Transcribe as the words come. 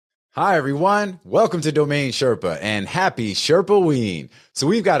Hi, everyone. Welcome to Domain Sherpa and happy Sherpaween. So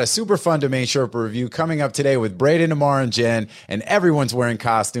we've got a super fun Domain Sherpa review coming up today with Braden, Amar, and Jen, and everyone's wearing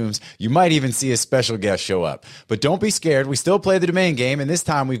costumes. You might even see a special guest show up. But don't be scared. We still play the domain game, and this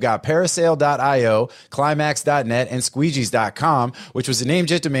time we've got Parasail.io, Climax.net, and Squeegees.com, which was a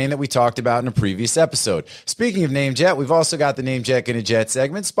Namejet domain that we talked about in a previous episode. Speaking of Namejet, we've also got the Namejet in a Jet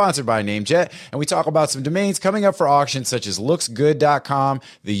segment, sponsored by Namejet, and we talk about some domains coming up for auction, such as looksgood.com,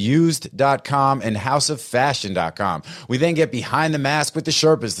 theused.com, and houseoffashion.com. We then get behind the mask with the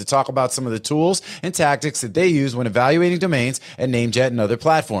Sherpas to talk about some of the tools and tactics that they use when evaluating domains at Namejet and other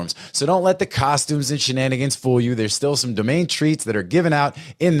platforms. So don't let the costumes and shenanigans fool you. There's still some domain treats that are given out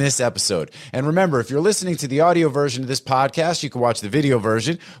in this episode. And remember, if you're listening to the audio version of this podcast, you can watch the video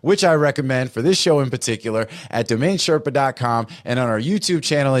version, which I recommend for this show in particular, at domainsherpa.com and on our YouTube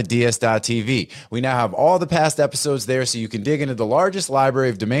channel at ds.tv. We now have all the past episodes there, so you can dig into the largest library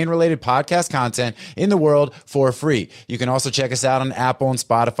of domain-related podcast content in the world for free. You can also check us out on Apple and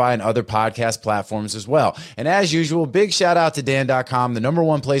Spotify and other podcast platforms as well. And as usual, big shout out to Dan.com, the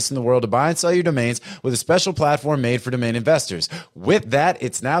 #1 place in the world to buy and sell your domains with a special platform made for domain investors. With that,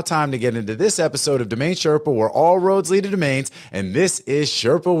 it's now time to get into this episode of Domain Sherpa, where all roads lead to domains, and this is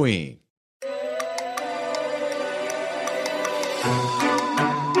Sherpaween.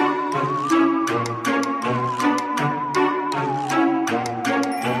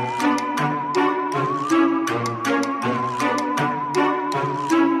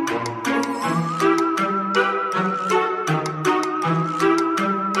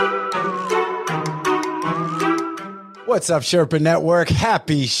 What's up, Sherpa Network?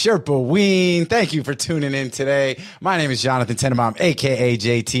 Happy Sherpaween. Thank you for tuning in today. My name is Jonathan Tenenbaum, a.k.a.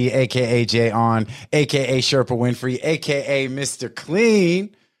 JT, a.k.a. Jay On, a.k.a. Sherpa Winfrey, a.k.a. Mr.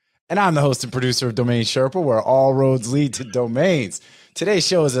 Clean. And I'm the host and producer of Domain Sherpa, where all roads lead to domains. Today's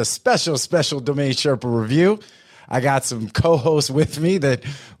show is a special Domain Sherpa review. I got some co-hosts with me that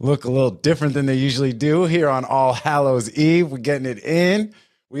look a little different than they usually do here on All Hallows Eve. We're getting it in.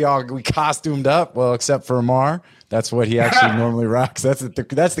 We costumed up, well, except for Amar. That's what he actually normally rocks. That's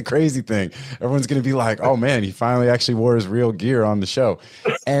the crazy thing. Everyone's going to be like, oh, man, he finally actually wore his real gear on the show.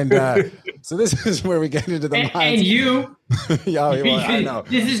 And so this is where we get into the minds. And you. I know.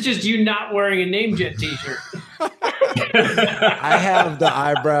 This is just you not wearing a Namejet t-shirt. I have the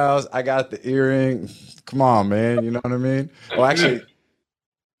eyebrows. I got the earring. Come on, man. You know what I mean? Well, actually.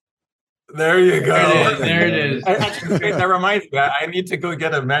 There you go. There it is. Actually, that reminds me. I need to go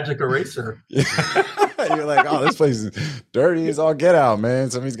get a magic eraser. You're like, oh, this place is dirty as all get out, man.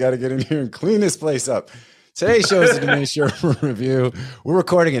 Somebody's got to get in here and clean this place up. Today's show is the Domain Sherpa review. We're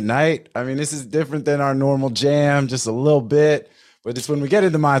recording at night. I mean, this is different than our normal jam, just a little bit. But it's when we get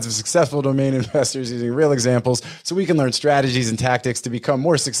into the minds of successful domain investors using real examples so we can learn strategies and tactics to become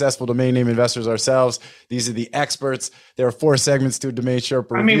more successful domain name investors ourselves. These are the experts. There are 4 segments to a Domain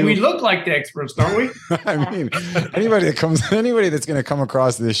Sherpa review. I mean, we look like the experts, don't we? I mean, anybody that's going to come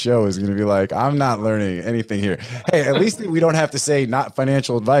across this show is going to be like, I'm not learning anything here. Hey, at least we don't have to say not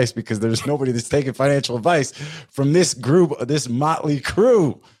financial advice, because there's nobody that's taking financial advice from this group, this motley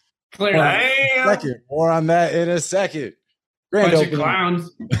crew. Clearly. More on that in a second. Bunch of clowns.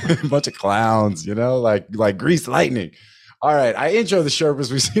 Bunch of clowns, you know, like greased lightning. All right, I intro the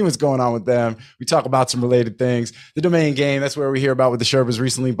Sherpas. We see what's going on with them. We talk about some related things. The domain game, that's where we hear about what the Sherpas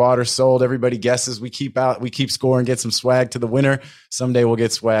recently bought or sold. Everybody guesses. We keep score and get some swag to the winner. Someday we'll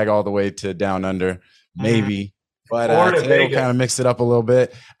get swag all the way to down under, maybe. But today we'll kind of mix it up a little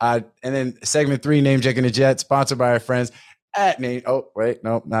bit. And then segment 3, Namejet in a Jet, sponsored by our friends at Name. Oh, wait,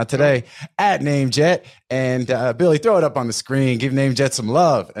 no, not today. At Namejet. And Billy, throw it up on the screen. Give Namejet some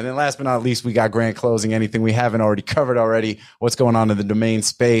love. And then last but not least, we got Grand Closing. Anything we haven't already covered already. What's going on in the domain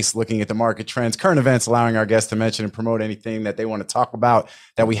space, looking at the market trends, current events, allowing our guests to mention and promote anything that they want to talk about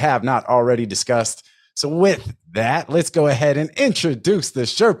that we have not already discussed. So with that, let's go ahead and introduce the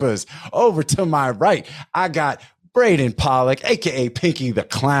Sherpas. Over to my right, I got Braden Pollock, a.k.a. Pinky the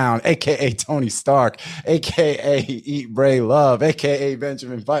Clown, a.k.a. Tony Stark, a.k.a. Eat, Bray, Love, a.k.a.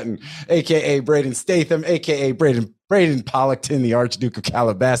 Benjamin Button, a.k.a. Braden Statham, a.k.a. Braden Pollockton, the Archduke of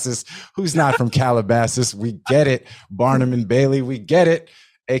Calabasas. Who's not from Calabasas? We get it. Barnum and Bailey, we get it.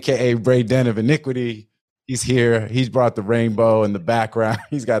 A.k.a. Braden of Iniquity. He's here. He's brought the rainbow in the background.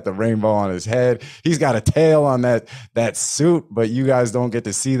 He's got the rainbow on his head. He's got a tail on that suit, but you guys don't get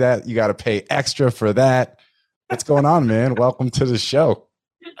to see that. You got to pay extra for that. What's going on, man? Welcome to the show.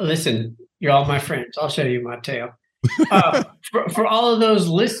 Listen, you're all my friends. I'll show you my tail. For all of those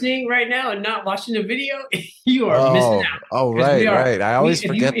listening right now and not watching the video, you are missing out. Oh, right. I always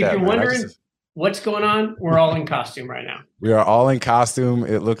forget that. If you're wondering, what's going on? We're all in costume right now. We are all in costume.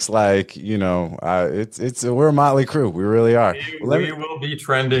 It looks like, we're a motley crew. We really are. We will be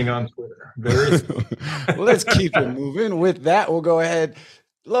trending on Twitter. Very soon. Well, let's keep it moving. With that, we'll go ahead.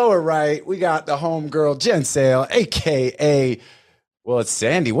 Lower right, we got the homegirl, Jen Sale, a.k.a. Well, it's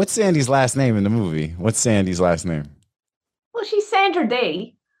Sandy. What's Sandy's last name in the movie? What's Sandy's last name? Well, she's Sandra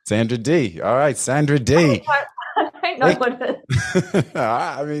D. Sandra D. All right, Sandra D. I don't know what it is.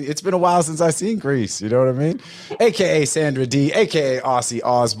 I mean, it's been a while since I've seen Grease. You know what I mean? AKA Sandra D, AKA Aussie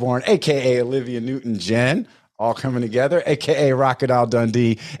Osborne, AKA Olivia Newton-Jen, all coming together, AKA Crocodile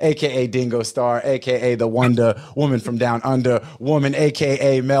Dundee, AKA Dingo Star, AKA the Wonder Woman from Down Under, woman,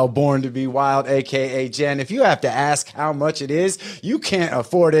 AKA Mel Born to be Wild, AKA Jen. If you have to ask how much it is, you can't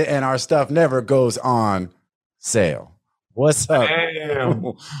afford it, and our stuff never goes on sale. What's up?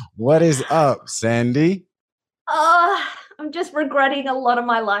 Damn. What is up, Sandy? I'm just regretting a lot of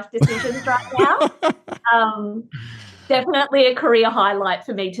my life decisions right now. Definitely a career highlight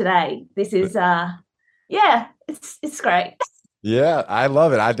for me today. This is, it's great. Yeah, I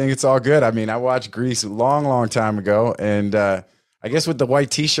love it. I think it's all good. I mean, I watched Grease a long time ago, and I guess with the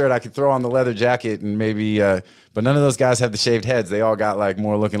white T-shirt, I could throw on the leather jacket and maybe, but none of those guys have the shaved heads. They all got like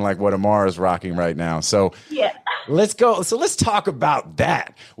more looking like what Amar is rocking right now. So yeah. Let's go. So let's talk about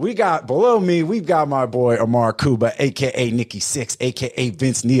that. We got below me, we've got my boy Amar Kuba, aka Nikki Sixx, aka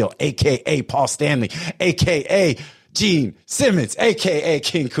Vince Neil, aka Paul Stanley, aka Gene Simmons, aka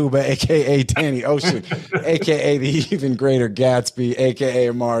King Kuba, aka Danny Ocean, aka the even greater Gatsby, aka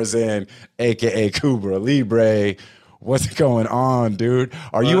Amar Zan, aka Kuba Libre. What's going on, dude?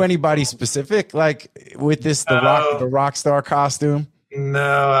 Are you anybody specific, like with this the rock star costume?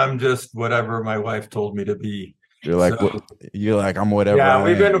 No, I'm just whatever my wife told me to be. You're like, I'm whatever.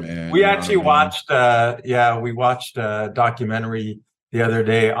 Yeah, we actually watched a documentary the other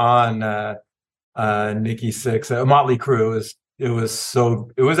day on Nikki Sixx, Motley Crue. It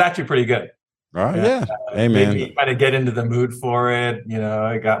was actually pretty good. Oh yeah, hey man, made me kind of get into the mood for it. You know,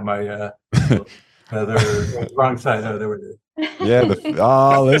 I got my wrong side. Oh, there we go. Yeah.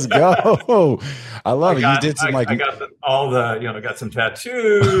 Let's go. I love it. You did some I got got some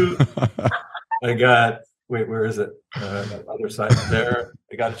tattoos. I got. Wait, where is it? The other side there.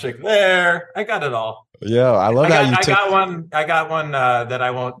 I got a chick there. I got it all. Yeah, I love how you took. I got one that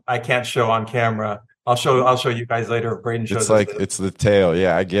I can't show on camera. I'll show you guys later. If Braden shows. It's the tail.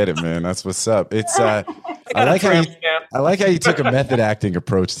 Yeah, I get it, man. That's what's up. It's I like how you took a method acting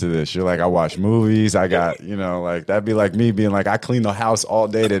approach to this. You're like, I watch movies. I got, like that'd be like me being like, I clean the house all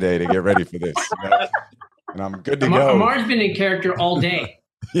day today to get ready for this. And I'm good to go. Amar's been in character all day.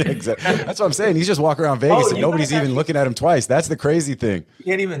 Yeah, exactly. That's what I'm saying. He's just walking around Vegas and nobody's even looking at him twice. That's the crazy thing. You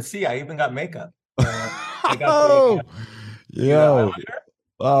can't even see. I even got makeup. Let's go.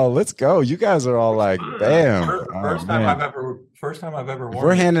 You guys are all like, bam. First time I've ever worn.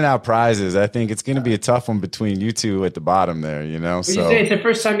 We're handing out prizes. I think it's going to be a tough one between you two at the bottom there, Would you say it's the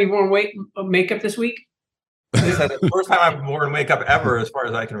first time you've worn makeup this week? This is the first time I've worn makeup ever, as far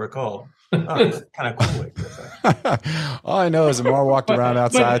as I can recall. Oh, it's kind of cool. All I know is Amar walked around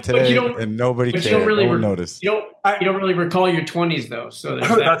outside today, and nobody cared. No one noticed. You don't really recall your 20s though. So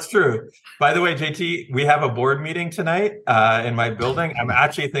that's true. By the way, JT, we have a board meeting tonight in my building. I'm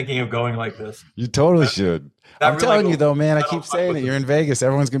actually thinking of going like this. You totally should. I'm really telling you though, man. I keep saying it. You're in Vegas.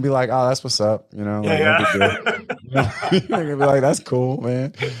 Everyone's gonna be like, "Oh, that's what's up." You're gonna be like, "That's cool,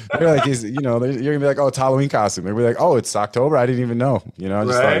 man." They're like, you're gonna be like, "Oh, it's Halloween costume." They'll be like, "Oh, it's October. I didn't even know." I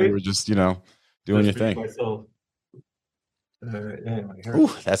just thought you were just, doing your thing. Ooh,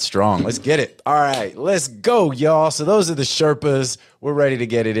 that's strong. Let's get it. All right, let's go, y'all. So those are the Sherpas. We're ready to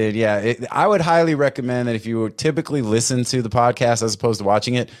get it in. Yeah, I would highly recommend that if you typically listen to the podcast as opposed to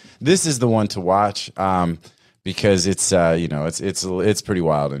watching it, this is the one to watch. Because it's it's pretty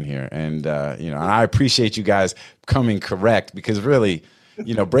wild in here, and and I appreciate you guys coming correct, because really,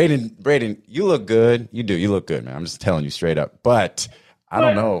 Braden, you look good. You look good, man. I'm just telling you straight up. But I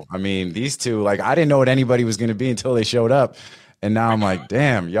don't know. I mean, these two, like, I didn't know what anybody was going to be until they showed up, and now I'm like,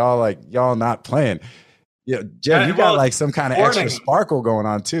 damn, y'all not playing. Yeah, Jen, you got like some kind of extra sparkle going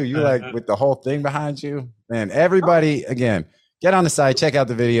on too. You like with the whole thing behind you, man. Everybody, again. Get on the site, check out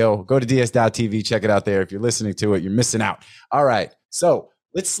the video, go to ds.tv, check it out there. If you're listening to it, you're missing out. All right, so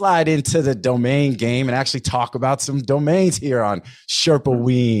let's slide into the domain game and actually talk about some domains here on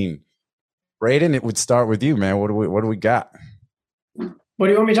Sherpaween. Braden, it would start with you, man. What do we got? What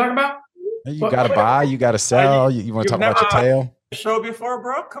do you want me to talk about? You got to buy, you got to sell. You want to talk about your tail? Show before,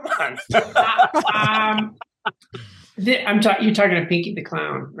 bro? Come on. You're talking to Pinky the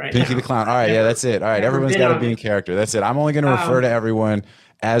Clown, right? Pinky the Clown. All right, yeah, that's it. All right, everyone's got to be in character. That's it. I'm only going to refer to everyone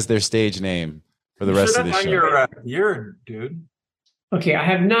as their stage name for the rest of the show. Your beard, dude. Okay, I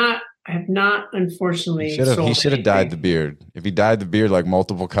have not unfortunately. He should have dyed the beard. If he dyed the beard like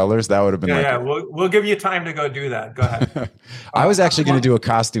multiple colors, that would have been We'll give you time to go do that. Go ahead. I was actually going to do a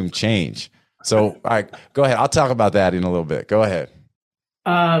costume change. So go ahead. I'll talk about that in a little bit. Go ahead.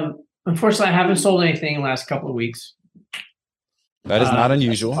 Unfortunately, I haven't sold anything in the last couple of weeks. That is not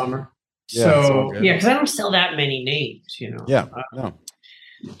unusual. Bummer. Yeah, so because I don't sell that many names, Yeah. No.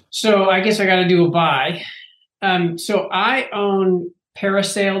 So I guess I got to do a buy. So I own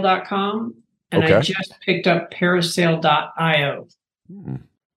Parasail.com, and I just picked up Parasail.io.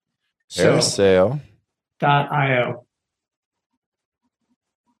 Parasail.io.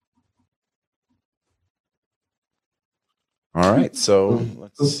 All right, so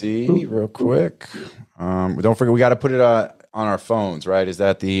let's see real quick. Don't forget, we got to put it on our phones, right? Is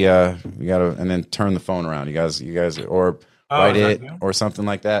that the we got to, and then turn the phone around. You guys, or write it or something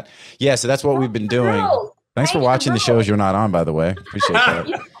like that. Yeah, so that's what we've been doing. Thanks for watching the shows you're not on, by the way. Appreciate that.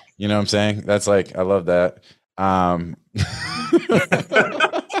 You know what I'm saying? That's like, I love that.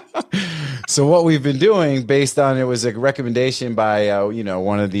 So what we've been doing, based on, it was a recommendation by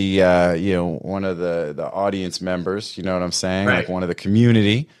one of the audience members. You know what I'm saying? Right. Like one of the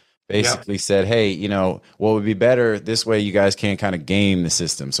community basically said, hey, what would be better this way? You guys can kind of game the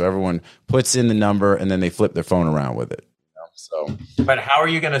system, so everyone puts in the number and then they flip their phone around with it. So, but how are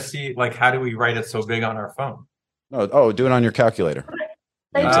you going to see? Like, how do we write it so big on our phone? Do it on your calculator.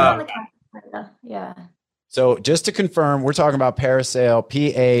 They do it on the calculator. Yeah. So just to confirm, we're talking about Parasail,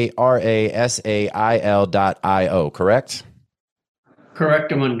 Parasail.io, correct?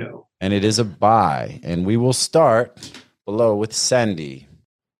 Correctamundo. And it is a buy. And we will start below with Sandy.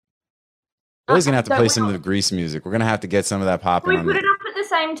 Billy's going to have to play some of the Grease music. We're going to have to get some of that popping. Do we put it up at the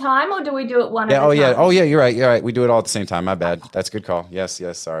same time, or do we do it one at a time? Oh, yeah, you're right. We do it all at the same time. My bad. That's a good call. Yes,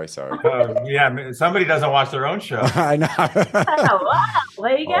 sorry. Yeah, somebody doesn't watch their own show. I know. Oh, wow.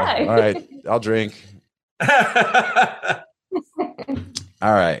 There you go. All right, I'll drink. All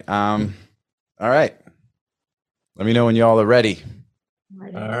right. All right. Let me know when y'all are ready. All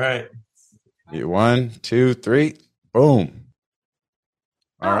right. 1, 2, 3. Boom.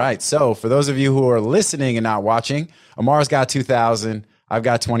 All right. So for those of you who are listening and not watching, Amar's got 2,000. I've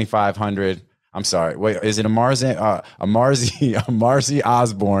got 2,500. I'm sorry. Wait, is it Amarzi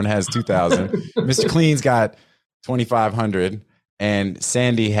Osborne has 2,000. Mr. Clean's got 2,500. And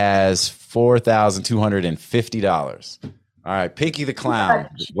Sandy has $4,250. All right, Pinky the Clown.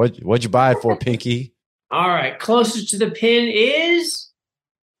 What'd you buy it for, Pinky? All right, closest to the pin is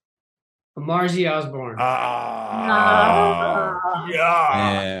Amarzi Osborne.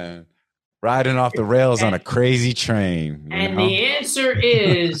 Man, riding off the rails on a crazy train. And the answer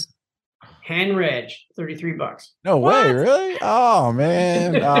is Hand Reg, $33. No way, really? Oh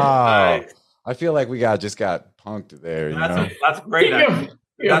man. Oh, I feel like we just got punked there. That's great.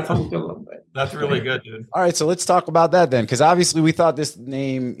 That's really good, dude. All right, so let's talk about that then, because obviously we thought this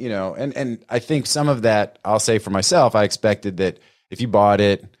name, and I think some of that, I'll say for myself, I expected that if you bought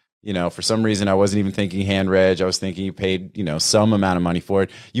it, for some reason I wasn't even thinking Hand Reg. I was thinking you paid, some amount of money for it.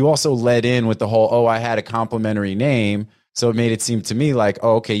 You also led in with the whole, I had a complimentary name, so it made it seem to me like,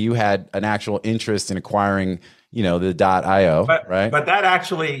 okay, you had an actual interest in acquiring, the .io, right? But that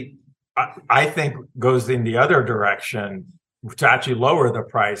actually, I think, goes in the other direction to actually lower the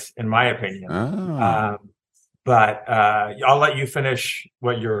price, in my opinion. But I'll let you finish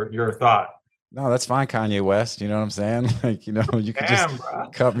what your thought. No, that's fine, Kanye West. You know what I'm saying? Like, you could just bro.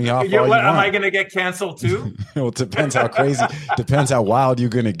 Cut me off. Am I going to get canceled too? Well, it depends how crazy. Depends how wild you're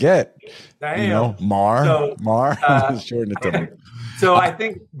going to get. Damn. Mar. Shorten it to. So I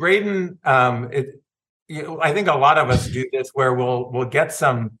think Braden, I think a lot of us do this where we'll get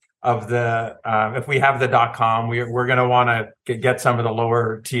some of the if we have the .com, we're going to want to get some of the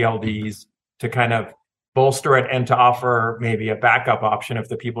lower TLDs to kind of bolster it and to offer maybe a backup option if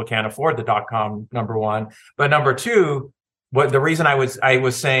the people can't afford the .com, number one. But number two, the reason I was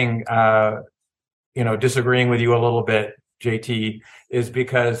saying disagreeing with you a little bit, JT, is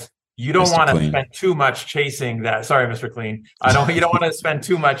because you don't want to spend too much chasing that. Sorry, Mr. Clean. You don't want to spend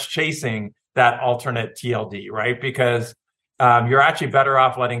too much chasing that alternate TLD, right? Because you're actually better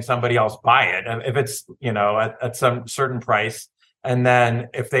off letting somebody else buy it if it's at some certain price, and then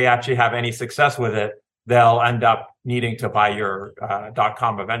if they actually have any success with it, they'll end up needing to buy your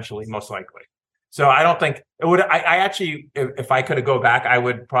 .com eventually, most likely. So I don't think it would. I actually, if I could go back, I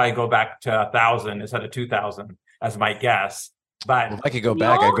would probably go back to 1,000 instead of 2,000 as my guess But if I could go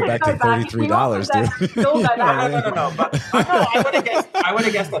back, I'd go back to $33, dude. no. But I would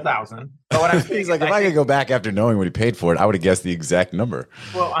have guessed 1,000. But what I'm saying He's like, if I could go back after knowing what he paid for it, I would have guessed the exact number.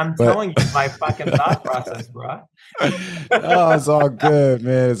 Well, I'm telling you my fucking thought process, bro. Oh, it's all good,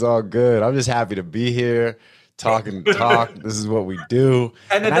 man. It's all good. I'm just happy to be here. Talk. This is what we do.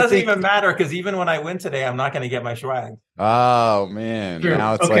 And it doesn't even matter because even when I win today, I'm not going to get my swag. Oh man! Sure.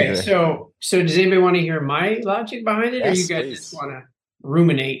 Now it's okay. like So does anybody want to hear my logic behind it, or you guys just want to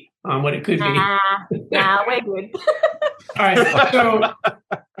ruminate on what it could be? Nah, we're good. All right.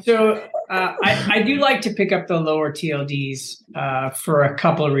 So I do like to pick up the lower TLDs for a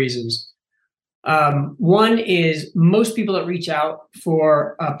couple of reasons. One is most people that reach out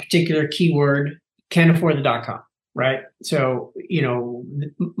for a particular keyword can't afford the .com, right? So,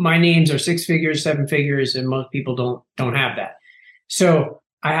 my names are 6 figures, 7 figures, and most people don't have that. So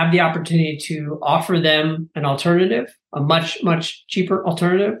I have the opportunity to offer them an alternative, a much, much cheaper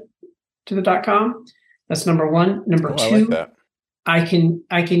alternative to the .com. That's number one. Number two, I like that. I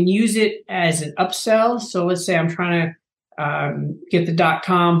can use it as an upsell. So let's say I'm trying to get the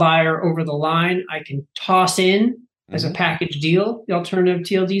 .com buyer over the line. I can toss in as a package deal the alternative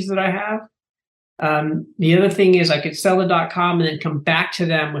TLDs that I have. The other thing is I could sell the .com and then come back to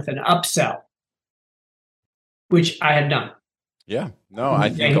them with an upsell, which I had done. Yeah. No, I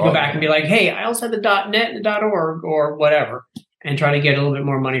think I can go back and be like, hey, I also have the .net and the .org or whatever, and try to get a little bit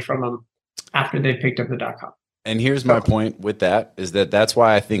more money from them after they picked up the .com. And here's my point with that is that's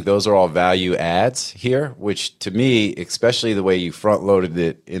why I think those are all value adds here, which to me, especially the way you front loaded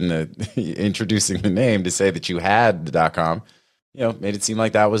it in the introducing the name to say that you had the .com, made it seem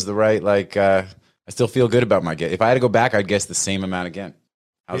like that was the right, I still feel good about my guess. If I had to go back, I'd guess the same amount again.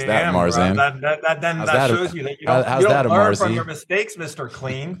 How's that, Marzan? That shows you that you don't learn from your mistakes, Mr.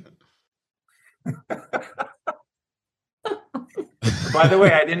 Clean. By the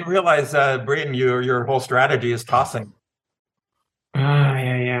way, I didn't realize, Braden, your whole strategy is tossing.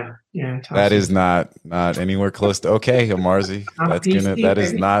 Yeah. Tossing. That is not anywhere close to okay, Marzi. That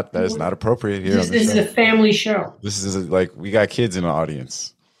is not appropriate here. This is a family show. This is we got kids in the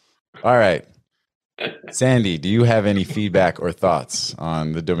audience. All right. Sandy, do you have any feedback or thoughts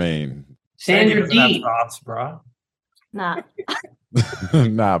on the domain? Sandra doesn't have thoughts, bro. Nah.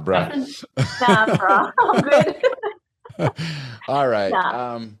 Nah, bro. Nah, bro. I'm good. All right.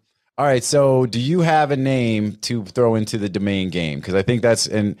 Nah. All right. So do you have a name to throw into the domain game? Because I think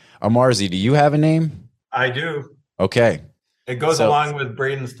and Amarzi, do you have a name? I do. Okay. It goes along with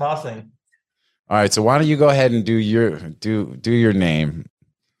Braden's tossing. All right. So why don't you go ahead and do your name?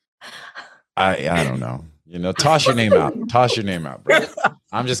 I don't know. Toss your name out. Toss your name out, bro.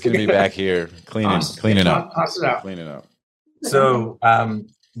 I'm just gonna be back here cleaning up. Toss it out. Cleaning up. So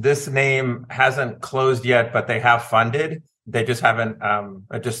this name hasn't closed yet, but they have funded. They just haven't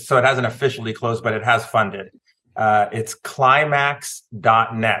so it hasn't officially closed, but it has funded. It's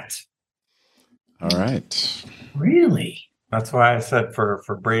climax.net. All right. Really? That's why I said for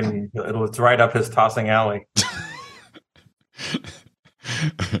Braden, it's right up his tossing alley.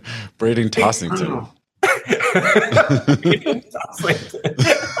 Braden Tossington.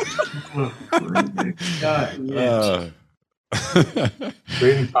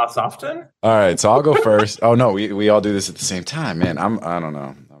 Braden Tossofton? All right, so I'll go first. Oh no, we all do this at the same time, man. I don't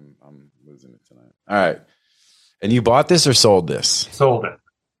know. I'm losing it tonight. All right. And you bought this or sold this? Sold it.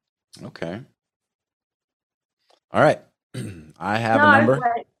 Okay. All right. I have a number.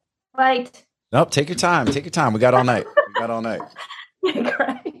 Wait. Nope, take your time. Take your time. We got all night.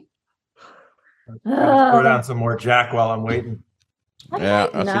 Great. Throw down some more Jack while I'm waiting. Yeah,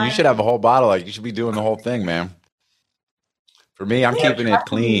 so you should have a whole bottle. You should be doing the whole thing, man. For me, I'm keeping it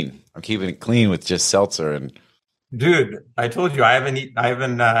clean. I'm keeping it clean with just seltzer and. Dude, I told you I haven't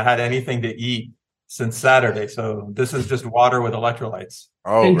had anything to eat since Saturday, so this is just water with electrolytes.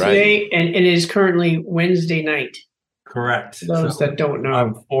 Oh, and right. Today, and it is currently Wednesday night. Correct. For those that don't know,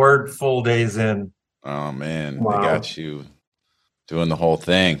 I'm 4 full days in. Oh man, wow. I got you doing the whole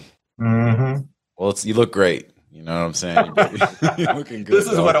thing. Mm-hmm. Well, you look great. You know what I'm saying? You're looking good. This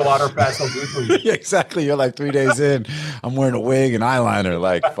is what a water fast will do for you. Yeah, exactly. You're like 3 days in. I'm wearing a wig and eyeliner.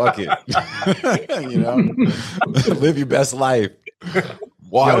 Like, fuck it. Live your best life.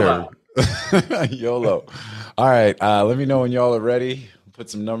 Water. YOLO. All right. Let me know when y'all are ready. Put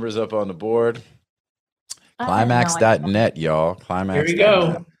some numbers up on the board. Climax.net, y'all. Climax. Here we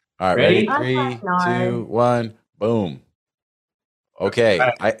go. All right. Ready? 3, 2, 1. Boom. Okay.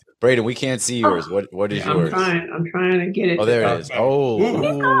 Braden, we can't see yours. What is yours? I'm trying to get it. Oh, there it is.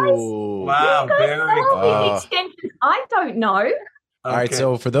 Oh. Wow. Very cool. Extension. I don't know. All right,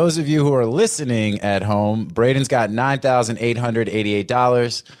 so for those of you who are listening at home, Braden's got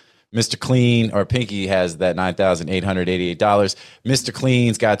 $9,888. Mr. Clean or Pinky has that $9,888. Mr.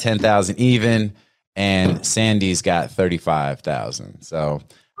 Clean's got 10,000 even, and Sandy's got 35,000. So,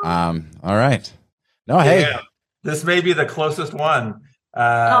 all right. No, hey, this may be the closest one.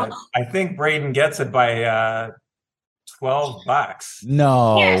 I think Braden gets it by $12.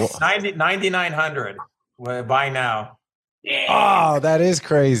 No, Yes. 9,900. Buy now. Oh, that is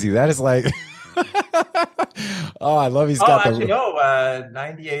crazy. That is like, oh, I love he's got actually, no,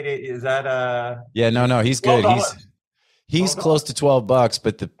 98 is that yeah, no, he's good. He's close to $12,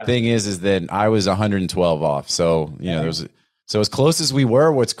 but the thing is that I was 112 off. So, you know, so as close as we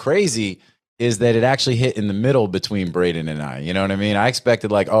were, what's crazy is that it actually hit in the middle between Braden and I. You know what I mean? I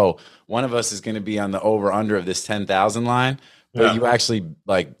expected like, oh, one of us is going to be on the over under of this 10,000 line, but you actually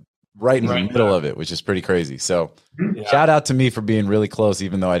like right in the middle of it, which is pretty crazy. So shout out to me for being really close,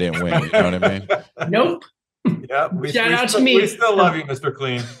 even though I didn't win. You know what I mean? Nope. Yeah, Shout out to me. We still love you, Mr.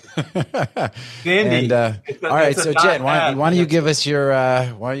 Clean. Sandy, all right, so Jen, why don't you give us your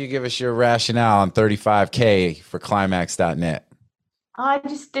rationale on 35K for Climax.net? I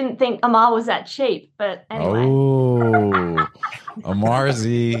just didn't think Amar was that cheap, but anyway. Oh,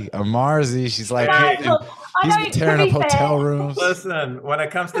 Amarzi, she's like, he's been tearing up hotel rooms. Listen, when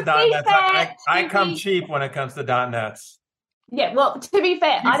it comes to .nets, I come cheap when it comes to .nets. Yeah, well, to be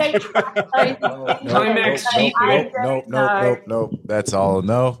fair, I don't track those. Climax cheap. Nope. That's all.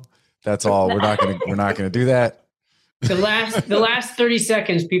 No, that's all. We're not gonna do that. The last 30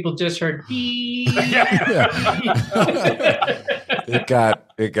 seconds, people just heard beep. It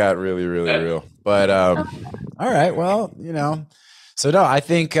got really, really real. But all right, well, you know. So no, I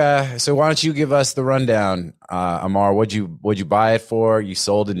think so. Why don't you give us the rundown, Amar? What'd you buy it for? You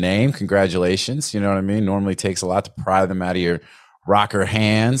sold a name. Congratulations. You know what I mean? Normally takes a lot to pry them out of your rocker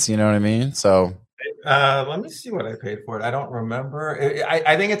hands. You know what I mean? So let me see what I paid for it. I don't remember.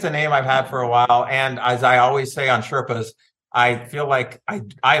 I think it's a name I've had for a while. And as I always say on Sherpas, I feel like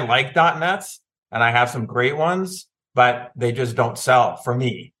I like .nets and I have some great ones, but they just don't sell for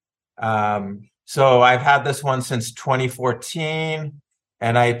me. So I've had this one since 2014,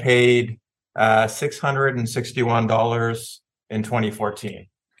 and I paid $661 in 2014.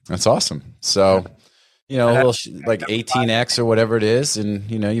 That's awesome. So, you know, a little like 18X or whatever it is, and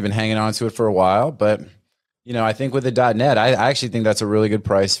you know, you've been hanging on to it for a while. But you know, I think with the .net, I actually think that's a really good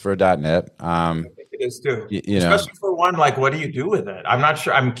price for a .net. I think it is too, know, especially for one. Like, what do you do with it? I'm not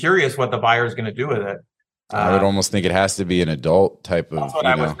sure. I'm curious what the buyer is going to do with it. I would almost think it has to be an adult type of. That's what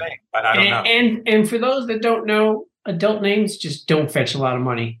I would think, but I don't know. And for those that don't know, adult names just don't fetch a lot of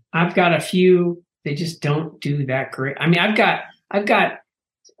money. I've got a few; they just don't do that great. I mean, I've got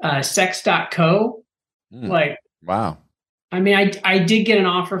Sex.co. Like, wow. I mean, I did get an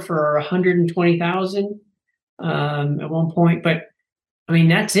offer for 120,000 at one point, but I mean,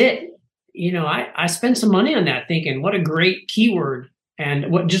 that's it. You know, I spent some money on that, thinking what a great keyword.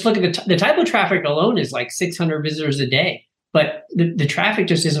 And just look at the type of traffic alone is like 600 visitors a day, but the traffic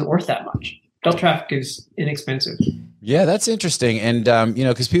just isn't worth that much. Adult traffic is inexpensive. Yeah, that's interesting. And, you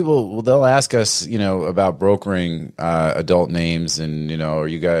know, because they'll ask us, you know, about brokering adult names and, you know, are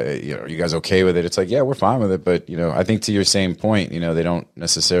you guys okay with it? It's like, yeah, we're fine with it. But, you know, I think to your same point, you know, they don't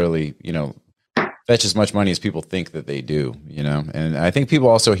necessarily, you know, fetch as much money as people think that they do, you know. And I think people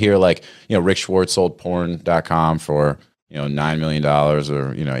also hear like, you know, Rick Schwartz sold porn.com for, you know, $9 million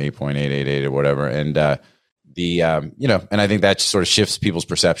or, you know, 8.888 or whatever. And you know, and I think that sort of shifts people's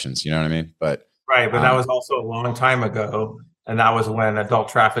perceptions, you know what I mean? But right. But that was also a long time ago. And that was when adult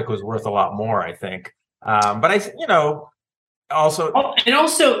traffic was worth a lot more, I think. But you know, also. Oh, and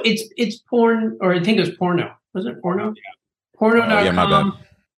also it's porn, or I think it was porno. Was it porno? Yeah. Porno.com. Yeah, my bad.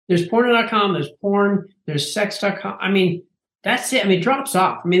 There's porno.com, there's porn, there's sex.com. I mean, that's it. I mean, it drops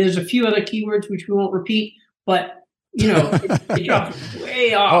off. I mean, there's a few other keywords which we won't repeat, but you know, it drops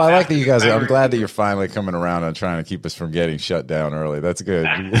way off. Oh, I like that you guys. I'm glad that you're finally coming around and trying to keep us from getting shut down early. That's good.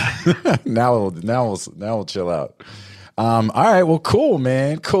 now we'll chill out. All right. Well, cool,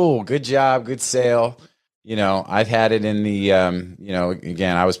 man. Cool. Good job. Good sale. You know, I've had it in the. You know,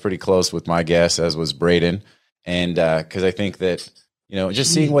 again, I was pretty close with my guess, as was Braden, and because I think that, you know,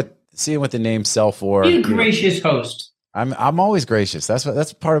 just seeing what the names sell for. You're a gracious host. I'm always gracious.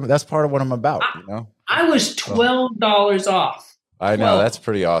 That's part of what I'm about. You know. I was $12 off. I know, that's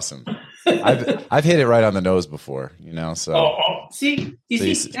pretty awesome. I've hit it right on the nose before, you know. So see,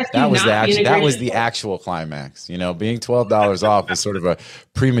 that was the actual climax. Being $12 off was sort of a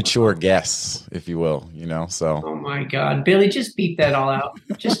premature guess, if you will. So. Oh my God, Billy, just beat that all out.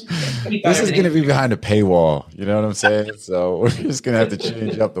 Just this is going to be behind a paywall. You know what I'm saying? So we're just going to have to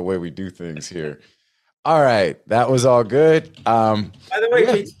change up the way we do things here. All right, that was all good. By the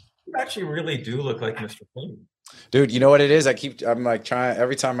way, you actually really do look like Mr. Clean. Dude, you know what it is? I'm like trying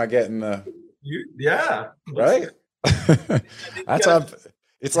every time I get in the. Right. That's up.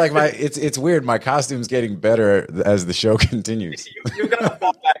 It's like it's weird. My costume's getting better as the show continues. You've got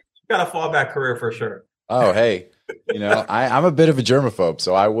a fallback career for sure. Oh, hey, I'm a bit of a germaphobe,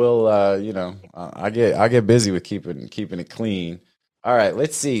 so I will. I get busy with keeping it clean. All right,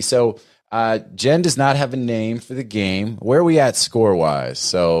 let's see. So, Jen does not have a name for the game. Where are we at score wise?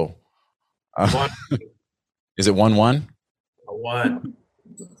 So, is it 1-1? 1.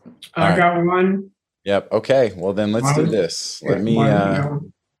 I got 1. Yep. Okay. Well, then let's do this. Let me.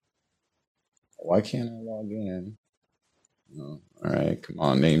 Why can't I log in? Oh, all right. Come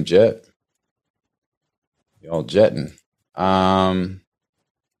on, name jet. Y'all jetting. I'm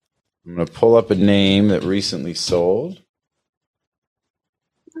gonna pull up a name that recently sold,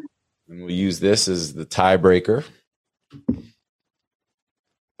 and we'll use this as the tiebreaker.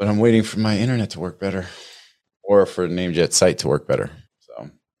 But I'm waiting for my internet to work better, or for NameJet site to work better. So.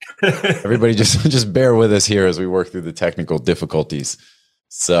 Everybody just bear with us here as we work through the technical difficulties.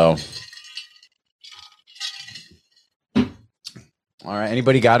 So, all right.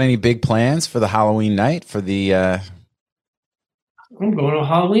 Anybody got any big plans for the Halloween night for the I'm going to a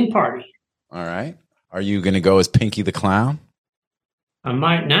Halloween party. All right. Are you going to go as Pinky the Clown? I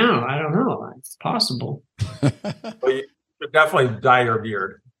might now. I don't know. It's possible. Well, you should definitely dye your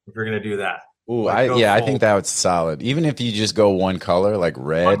beard if you're going to do that. Ooh, I think that was solid. Even if you just go one color, like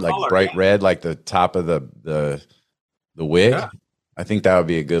red, bright red, like the top of the wig, I think that would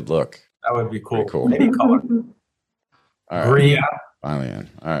be a good look. That would be cool. Cool. Any color. All right. Green. Finally in.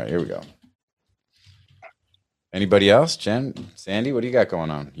 All right, here we go. Anybody else? Jen, Sandy, what do you got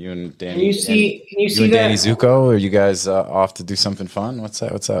going on? You and Danny. Can you see and Danny Zuko? Are you guys off to do something fun? What's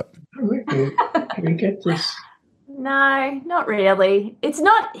up? Can we get this? No, not really. It's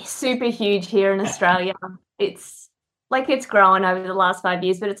not super huge here in Australia. It's grown over the last 5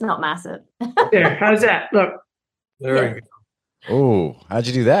 years, but it's not massive. There, how's that? Look. There we go. Oh, how'd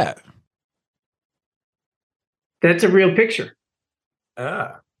you do that? That's a real picture.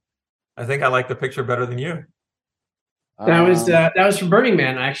 I think I like the picture better than you. That was from Burning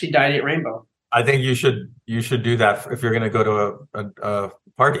Man. I actually dyed it rainbow. I think you should do that if you're going to go to a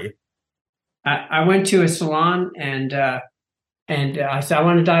party. I went to a salon and I said I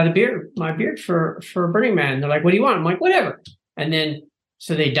want to dye my beard for Burning Man. They're like, "What do you want?" I'm like, "Whatever." And then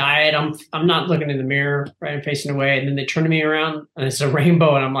so they dye it. I'm not looking in the mirror, right? I'm facing away, and then they turn me around and it's a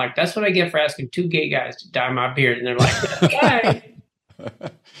rainbow, and I'm like, "That's what I get for asking 2 gay guys to dye my beard." And they're like, "Okay."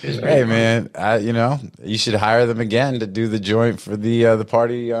 Hey man, you should hire them again to do the joint for the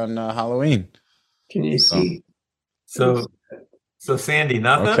party on Halloween. Can you see? So Sandy,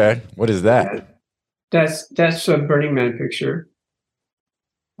 nothing. Okay, what is that? That's a Burning Man picture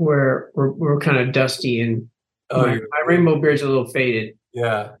where we're kind of dusty and my rainbow beard's a little faded.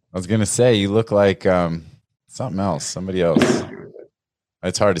 Yeah, I was gonna say you look like something else, somebody else.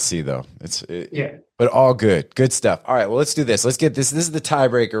 It's hard to see though. But all good stuff. All right, well let's do this. Let's get this. This is the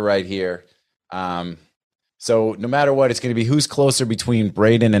tiebreaker right here. So no matter what, it's going to be who's closer between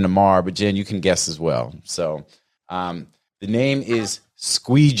Braden and Amar. But Jen, you can guess as well. So the name is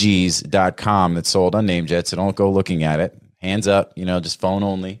squeegees.com that's sold on NameJet, so don't go looking at it. Hands up, just phone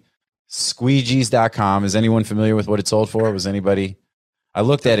only. Squeegees.com. Is anyone familiar with what it sold for? Was anybody? I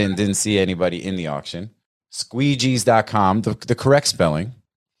looked at it and didn't see anybody in the auction. Squeegees.com, the correct spelling,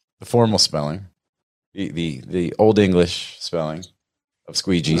 the formal spelling, the Old English spelling of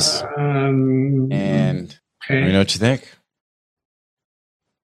squeegees. And okay. Let me know what you think.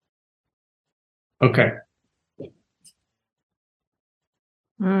 Okay.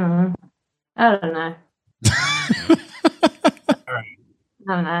 I don't know. I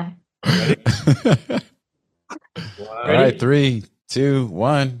don't know. All right, 3, 2,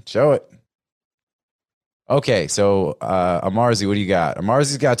 1, show it. Okay, so Amarzi, what do you got?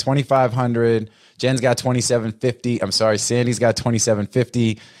 Amarzi's got 2,500. Jen's got 2,750. I'm sorry, Sandy's got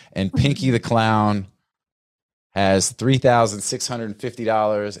 2,750, and Pinky the Clown has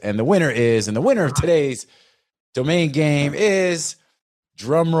 $3,650. And the winner of today's domain game is,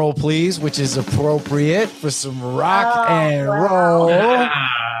 drum roll please, which is appropriate for some rock and roll,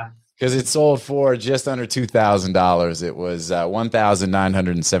 because it sold for just under $2,000. It was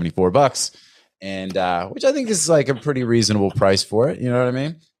 $1,974. and which I think is like a pretty reasonable price for it. You know what I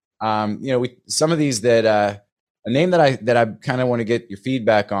mean? Some of these that a name that I kind of want to get your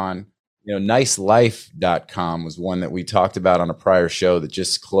feedback on. Nicelife.com was one that we talked about on a prior show that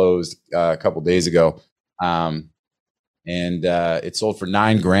just closed a couple days ago, and it sold for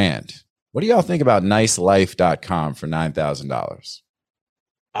 $9,000. What do y'all think about nicelife.com for $9,000?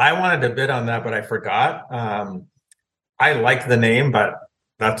 I wanted to bid on that, but I forgot. I like the name, but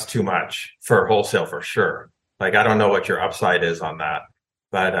that's too much for wholesale for sure. Like, I don't know what your upside is on that,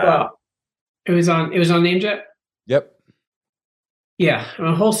 but it was on NameJet. Yep. Yeah,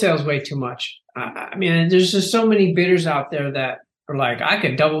 wholesale is way too much. I mean, there's just so many bidders out there that are like, I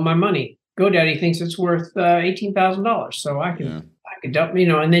could double my money. GoDaddy thinks it's worth $18,000, so I could double,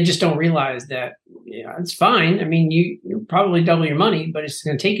 and they just don't realize that. It's fine. I mean, you probably double your money, but it's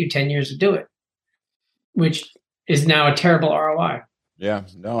going to take you 10 years to do it, which is now a terrible ROI. Yeah,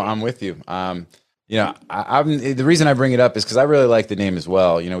 no, I'm with you. I'm the reason I bring it up is because I really like the name as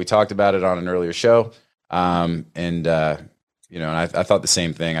well. We talked about it on an earlier show, and I thought the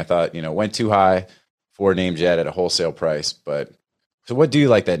same thing. I thought, went too high for NameJet at a wholesale price. But so what do you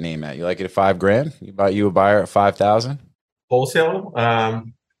like that name at? You like it at $5,000? You a buyer at 5,000? Wholesale?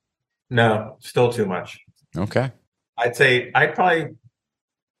 No, still too much. Okay. I'd say I'd probably,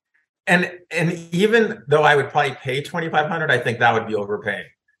 and even though I would probably pay $2,500, I think that would be overpaying.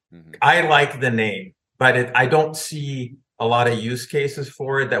 Mm-hmm. I like the name, but I don't see a lot of use cases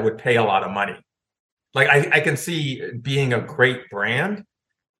for it that would pay a lot of money. Like I can see it being a great brand,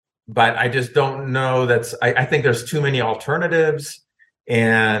 but I just don't know I think there's too many alternatives,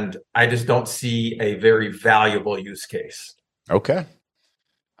 and I just don't see a very valuable use case. Okay.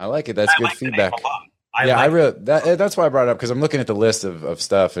 I like it. That's good feedback. That's why I brought it up, because I'm looking at the list of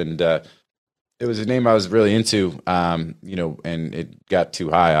stuff, and it was a name I was really into, and it got too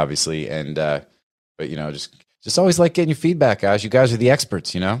high, obviously. And, but just always like getting your feedback, guys. You guys are the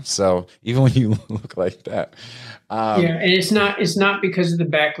experts, so even when you look like that. And it's not because of the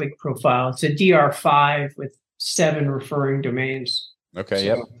backlink profile. It's a DR5 with 7 referring domains. Okay.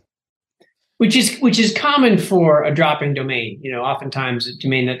 So, which is common for a dropping domain. Oftentimes a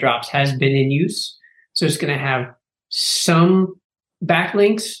domain that drops has been in use, so it's going to have some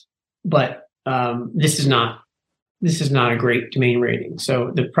backlinks, but this is not a great domain rating. So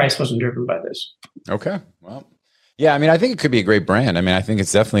the price wasn't driven by this. Okay. Well, yeah, I mean, I think it could be a great brand. I mean, I think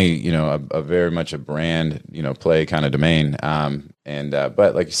it's definitely, a very much a brand, play kind of domain.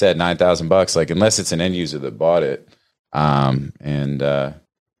 But like you said, $9,000, like, unless it's an end user that bought it. Which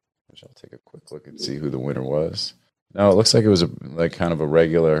I'll take a quick look and see who the winner was. No, it looks like it was kind of a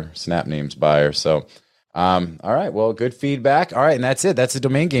regular Snap Names buyer. So, all right, well, good feedback. All right. And that's it. That's the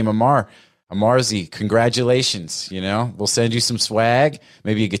domain game. Amarzi, congratulations. We'll send you some swag,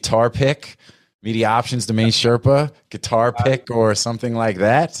 maybe a guitar pick, Media Options, Domain Sherpa, guitar pick, or something like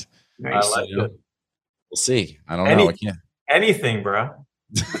that. Nice. I like it. We'll see. I don't know. Anything, bro.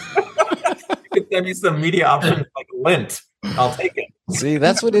 You could send me some Media Options like lint. I'll take it. See,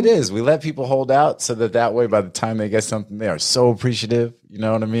 that's what it is. We let people hold out so that way, by the time they get something, they are so appreciative. You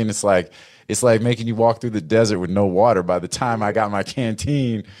know what I mean? It's like making you walk through the desert with no water. By the time I got my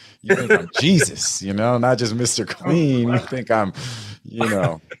canteen, you think I'm Jesus, not just Mr. Clean. You think I'm,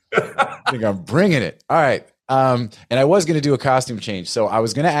 think I'm bringing it. All right. And I was going to do a costume change. So I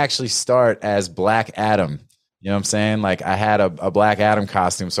was going to actually start as Black Adam. You know what I'm saying? Like, I had a Black Adam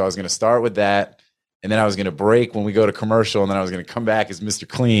costume. So I was going to start with that. And then I was going to break when we go to commercial. And then I was going to come back as Mr.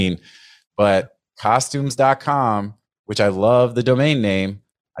 Clean. But costumes.com, which I love the domain name,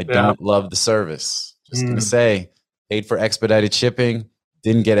 I don't love the service. Just going to say, paid for expedited shipping,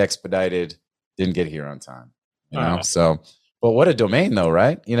 didn't get expedited, didn't get here on time. So, but what a domain though,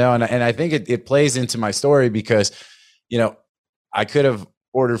 right? And I think it plays into my story because, I could have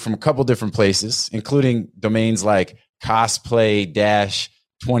ordered from a couple different places, including domains like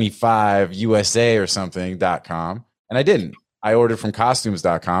cosplay-25USA or something.com. And I didn't. I ordered from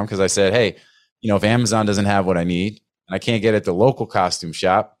costumes.com because I said, hey, if Amazon doesn't have what I need and I can't get it at the local costume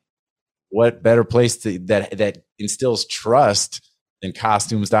shop, what better place that instills trust than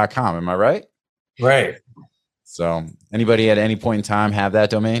costumes.com? Am I right? Right. So anybody at any point in time have that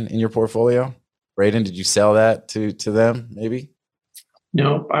domain in your portfolio? Braden, did you sell that to them maybe?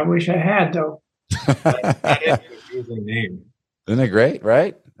 Nope. I wish I had though. That is a confusing name. Isn't it great?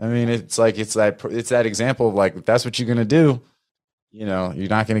 Right. I mean, it's that example of like, if that's what you're going to do, you're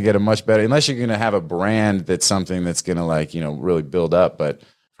not going to get a much better, unless you're going to have a brand that's something that's going to really build up. But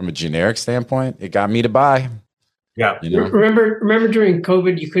from a generic standpoint, it got me to buy. Yeah. Remember during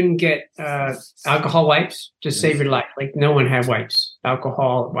COVID, you couldn't get alcohol wipes to save your life. Like, no one had wipes,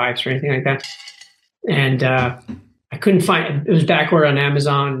 alcohol wipes or anything like that. and I couldn't find it. Was backward on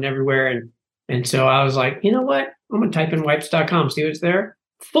Amazon and everywhere, and so I was like, you know what? I'm gonna type in wipes.com, see what's there.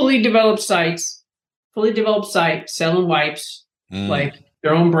 Fully developed site selling wipes, like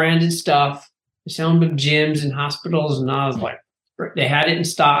their own branded stuff. They're selling them to gyms and hospitals, and I was like, they had it in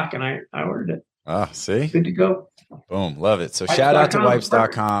stock, and I ordered it. Ah, see, good to go. Boom, love it. So shout out to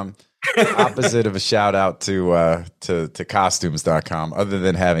wipes.com. Opposite of a shout out to costumes.com, other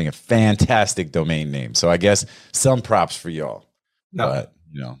than having a fantastic domain name. So I guess some props for y'all. No.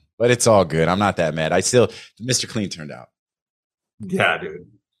 But it's all good. I'm not that mad. Mr. Clean turned out. Yeah, dude.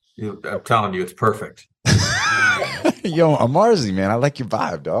 I'm telling you, it's perfect. Yo, Amarzi, man, I like your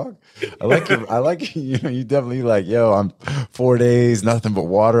vibe, dog. I like you know, you definitely like, yo, I'm 4 days, nothing but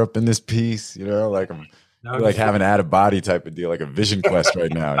water up in this piece, like I'm like having an out of body type of deal, like a vision quest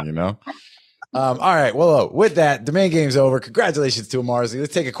right now, All right. Well, with that, domain game's over. Congratulations to Amarzi.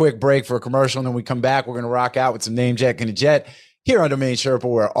 Let's take a quick break for a commercial, and then we come back. We're going to rock out with some Name Jack and a Jet here on Domain Sherpa,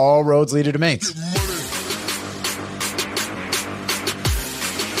 where all roads lead to domains.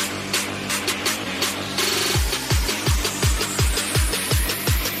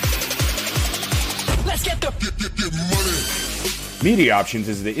 Media Options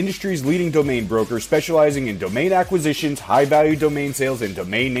is the industry's leading domain broker specializing in domain acquisitions, high-value domain sales, and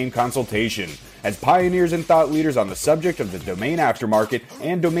domain name consultation. As pioneers and thought leaders on the subject of the domain aftermarket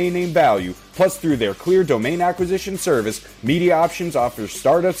and domain name value, plus through their clear domain acquisition service, Media Options offers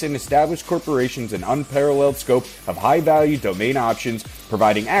startups and established corporations an unparalleled scope of high-value domain options,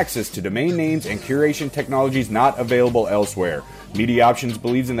 providing access to domain names and curation technologies not available elsewhere. Media Options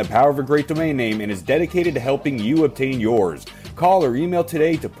believes in the power of a great domain name and is dedicated to helping you obtain yours. Call or email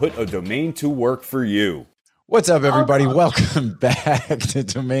today to put a domain to work for you. What's up, everybody? Welcome back to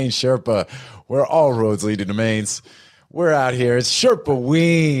Domain Sherpa, where all roads lead to domains. We're out here. It's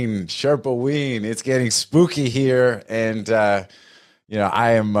Sherpaween. It's getting spooky here, and I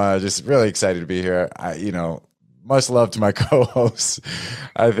am just really excited to be here. Much love to my co-hosts.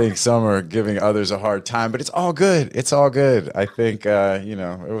 I think some are giving others a hard time, but it's all good. I think,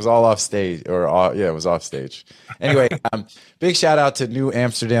 it was all off stage it was off stage. Anyway, big shout out to New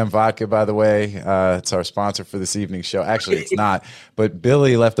Amsterdam Vodka, by the way. It's our sponsor for this evening's show. Actually, it's not, but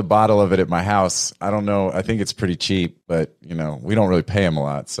Billy left a bottle of it at my house. I don't know. I think it's pretty cheap, but we don't really pay him a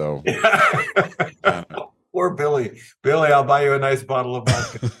lot. So poor Billy. Billy, I'll buy you a nice bottle of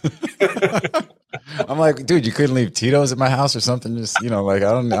vodka. I'm like, dude, you couldn't leave Tito's at my house or something. Just, I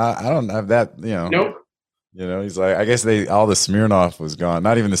don't have that, Nope. He's like, I guess all the Smirnoff was gone.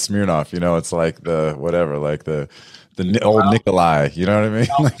 Not even the Smirnoff, it's like the, whatever, like the old Nikolai, you know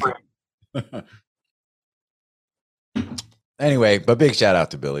what I mean? Anyway, but big shout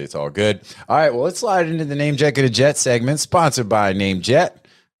out to Billy. It's all good. All right. Well, let's slide into the Name Jack and a Jet segment, sponsored by Name Jet.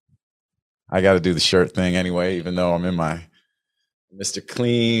 I got to do the shirt thing anyway, even though I'm in my Mr.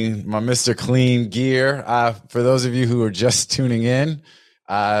 Clean gear. For those of you who are just tuning in,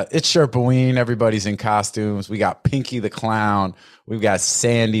 it's Sherpaween. Everybody's in costumes. We got Pinky the Clown. We've got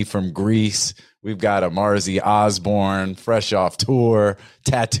Sandy from Greece. We've got Amarzi Osborne, fresh off tour,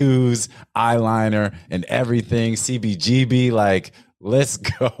 tattoos, eyeliner, and everything. CBGB, like, let's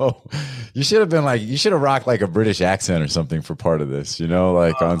go. You should have rocked like a British accent or something for part of this,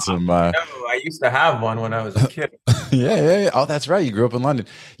 on some. No, I used to have one when I was a kid. Yeah. Oh, that's right. You grew up in London,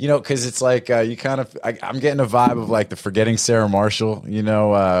 because it's like you kind of. I'm getting a vibe of like the Forgetting Sarah Marshall.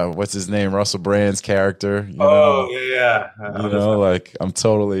 What's his name? Russell Brand's character. Yeah. Like I'm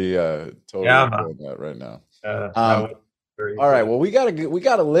totally doing that right now. All right. Well, we got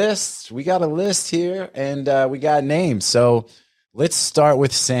a list. We got a list here, and we got names. So. Let's start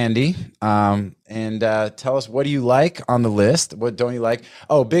with Sandy, and tell us, what do you like on the list? What don't you like?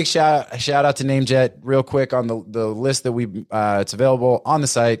 Oh, big shout out to NameJet real quick on the list that it's available on the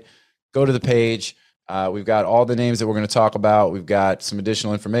site. Go to the page. We've got all the names that we're going to talk about. We've got some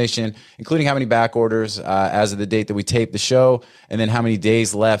additional information, including how many back orders as of the date that we tape the show, and then how many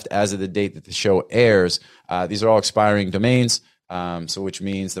days left as of the date that the show airs. These are all expiring domains. So which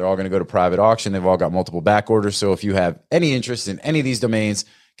means they're all going to go to private auction. They've all got multiple back orders. So if you have any interest in any of these domains,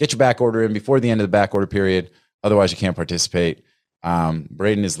 get your back order in before the end of the back order period. Otherwise, you can't participate.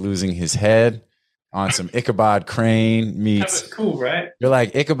 Braden is losing his head on some Ichabod Crane meets. That was cool, right? You're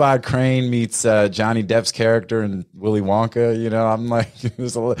like Ichabod Crane meets Johnny Depp's character in Willy Wonka. I'm like,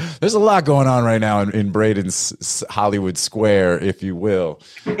 there's a lot going on right now in Braden's Hollywood Square, if you will.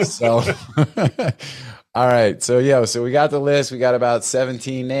 So. All right. So we got the list. We got about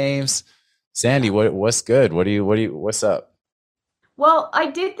 17 names. Sandy, what's good? What's up? Well, I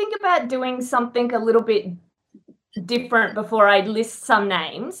did think about doing something a little bit different before I list some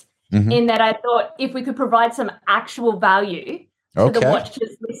names. in that I thought if we could provide some actual value to the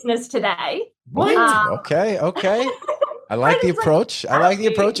watchers, listeners today. Okay. I like the approach. I like the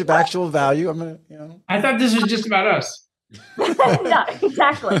approach of actual value. I'm gonna, I thought this was just about us. No,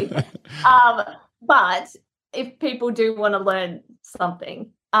 exactly. But if people do want to learn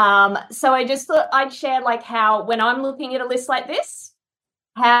something, so I just thought I'd share like how when I'm looking at a list like this,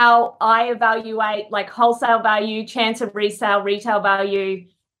 how I evaluate like wholesale value, chance of resale, retail value.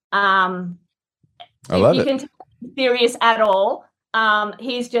 I love it. If you can take it serious at all,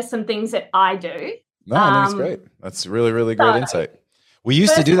 here's just some things that I do. No, that's great. That's really, really great insight. We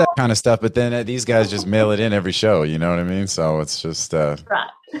used to do that kind of stuff, but then these guys just mail it in every show. You know what I mean? So it's just right.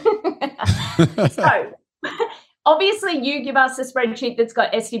 So obviously, you give us a spreadsheet that's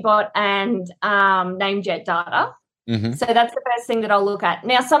got SDBot and NameJet data. Mm-hmm. So that's the first thing that I'll look at.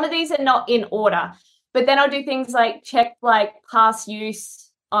 Now, some of these are not in order, but then I'll do things like check like past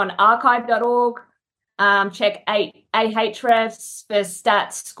use on archive.org. Check Ahrefs for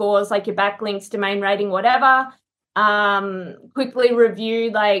stats, scores, like your backlinks, domain rating, whatever. Quickly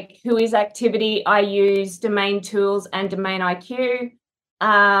review like Whois activity, I use domain tools and domain IQ.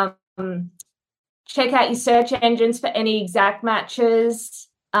 Check out your search engines for any exact matches.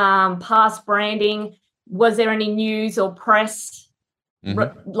 Past branding. Was there any news or press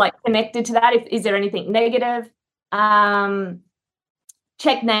like connected to that? Is there anything negative?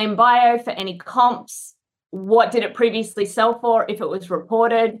 Check name bio for any comps. What did it previously sell for if it was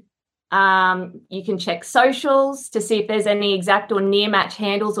reported? You can check socials to see if there's any exact or near match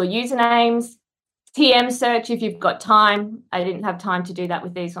handles or usernames. TM search if you've got time. I didn't have time to do that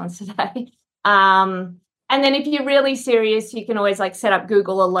with these ones today. And then if you're really serious, you can always like set up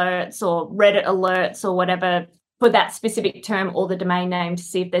Google alerts or Reddit alerts or whatever for that specific term or the domain name to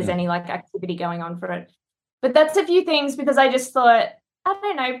see if there's any like activity going on for it. But that's a few things because I just thought, I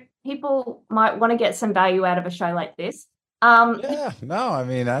don't know, people might want to get some value out of a show like this. Yeah, no, I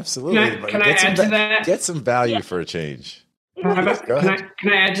mean, absolutely. Can I add to that? Get some value for a change. Can I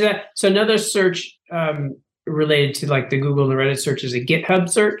add to that? So another search related to like the Google and the Reddit search is a GitHub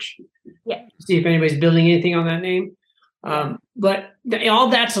search. Yeah. See if anybody's building anything on that name. But all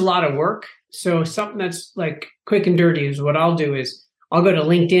that's a lot of work. So something that's like quick and dirty is what I'll do is I'll go to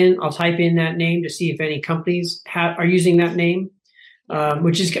LinkedIn. I'll type in that name to see if any companies are using that name.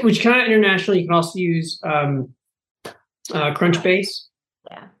 Which kind of international. You can also use Crunchbase.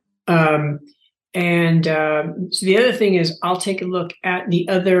 Yeah. So the other thing is I'll take a look at the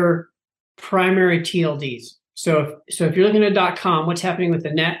other primary TLDs. So if you're looking at .com, what's happening with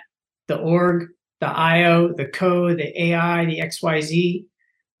the net, the org, the IO, the code, the AI, the XYZ?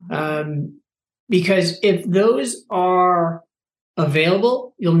 Because if those are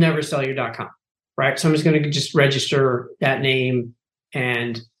available, you'll never sell your .com, right? Someone's going to just register that name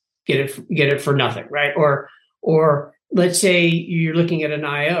and get it for nothing, right? Or let's say you're looking at an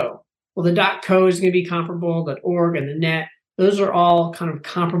IO. Well, the .co is going to be comparable, the org and the net. Those are all kind of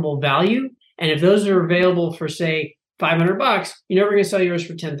comparable value. And if those are available for, say, $500, you're never going to sell yours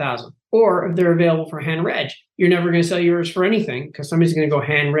for $10,000. Or if they're available for hand reg, you're never going to sell yours for anything because somebody's going to go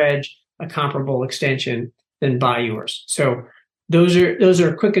hand reg a comparable extension, then buy yours. So those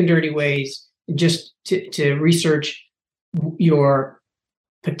are quick and dirty ways just to research your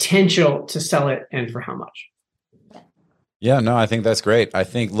potential to sell it and for how much. Yeah, no, I think that's great. I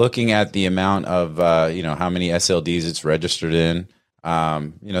think looking at the amount of, how many SLDs it's registered in,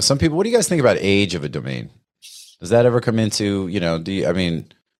 some people, what do you guys think about age of a domain? Does that ever come into,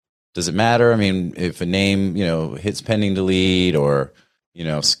 does it matter? I mean, if a name, hits pending delete or,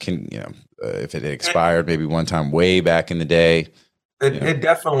 if it expired maybe one time way back in the day. It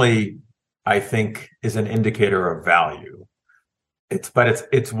definitely, I think, is an indicator of value.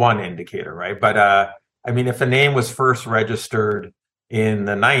 It's one indicator, right? But if a name was first registered in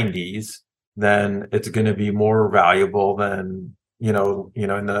the 90s, then it's going to be more valuable than, in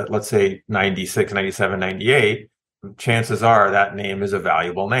the, let's say 96, 97, 98. Chances are that name is a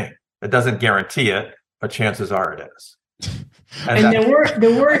valuable name. It doesn't guarantee it, but chances are it is. And there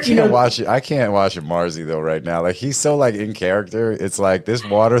were I can't watch Marzi though right now. Like he's so like in character. It's like this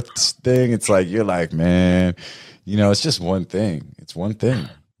water thing. It's like you're like, man, it's just one thing. It's one thing.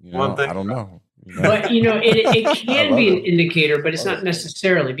 One thing. I don't know. But it can be an indicator, but it's not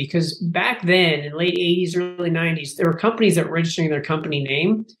necessarily because back then in late 80s, early 90s, there were companies that were registering their company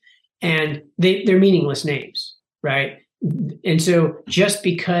name and they're meaningless names, right? And so just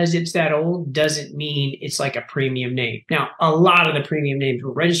because it's that old doesn't mean it's like a premium name. Now, a lot of the premium names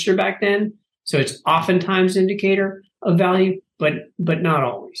were registered back then, so it's oftentimes an indicator of value, but not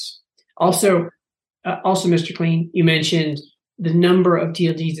always. Also, Mr. Clean, you mentioned the number of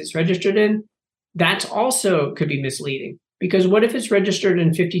TLDs it's registered in, that's also could be misleading. Because what if it's registered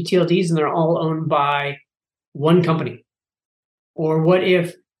in 50 TLDs and they're all owned by one company? Or what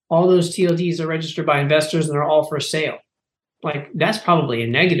if all those TLDs are registered by investors and they're all for sale? Like, that's probably a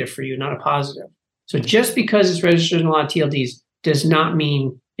negative for you, not a positive. So just because it's registered in a lot of TLDs does not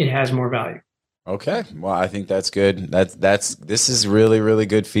mean it has more value. Okay. Well, I think that's good. This is really, really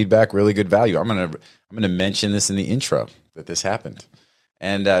good feedback, really good value. I'm gonna mention this in the intro that this happened.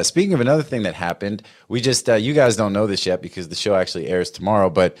 And speaking of another thing that happened, we just you guys don't know this yet because the show actually airs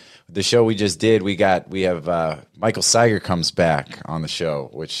tomorrow. But the show we just did, we have Michael Seiger comes back on the show,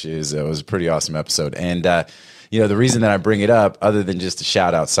 which is it was a pretty awesome episode. And the reason that I bring it up, other than just to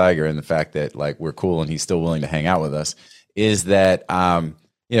shout out Seiger and the fact that like we're cool and he's still willing to hang out with us, is that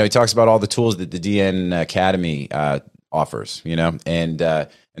he talks about all the tools that the DN Academy offers, and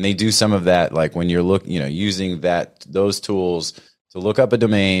they do some of that, like when you're using those tools to look up a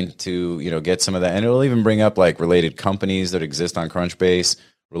domain to, get some of that. And it'll even bring up like related companies that exist on Crunchbase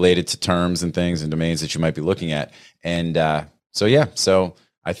related to terms and things and domains that you might be looking at. And so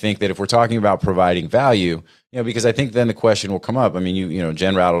I think that if we're talking about providing value, because I think then the question will come up. I mean,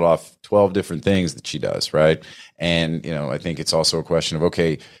 Jen rattled off 12 different things that she does, right? And, I think it's also a question of,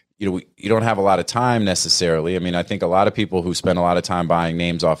 okay, you don't have a lot of time necessarily. I mean, I think a lot of people who spend a lot of time buying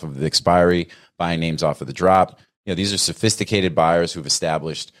names off of the expiry, buying names off of the drop, these are sophisticated buyers who've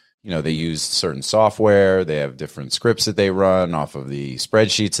established, they use certain software, they have different scripts that they run off of the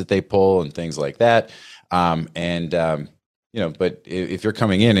spreadsheets that they pull and things like that. But if you're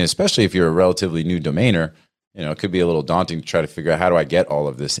coming in, and especially if you're a relatively new domainer, it could be a little daunting to try to figure out how do I get all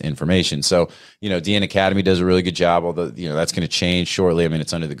of this information. So, DN Academy does a really good job, although, that's going to change shortly. I mean,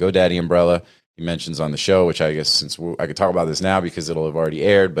 it's under the GoDaddy umbrella. He mentions on the show, which I guess since I could talk about this now because it'll have already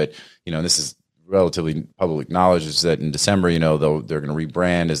aired, but, this is relatively public knowledge is that in December, they're going to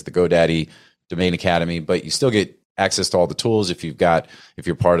rebrand as the GoDaddy Domain Academy, but you still get access to all the tools if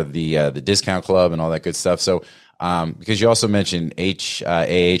you're part of the discount club and all that good stuff. So, because you also mentioned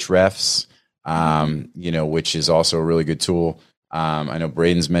Ahrefs, which is also a really good tool. I know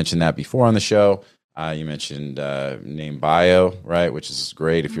Braden's mentioned that before on the show. You mentioned Name Bio, right? Which is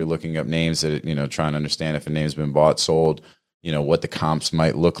great if you're looking up names that, trying to understand if a name's been bought, sold, what the comps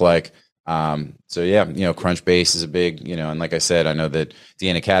might look like. Crunchbase is a big, and like I said, I know that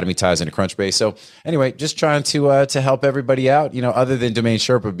DN Academy ties into Crunchbase. So anyway, just trying to help everybody out, other than Domain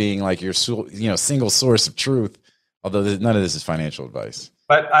Sherpa being like your, single source of truth, although none of this is financial advice.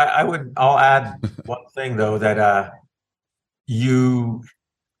 But I'll add one thing though, that you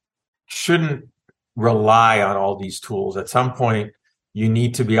shouldn't rely on all these tools. At some point, you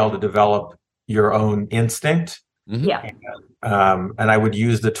need to be able to develop your own instinct. Mm-hmm. Yeah. And I would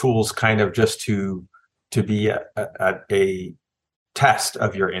use the tools kind of just to be a test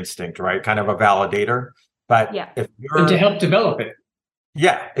of your instinct, right? Kind of a validator. But if you're to help develop it.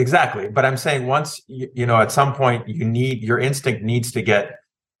 Yeah, exactly. But I'm saying once at some point your instinct needs to get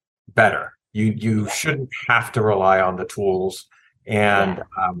better. You shouldn't have to rely on the tools. And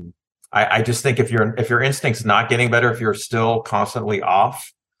I just think if your instinct's not getting better, if you're still constantly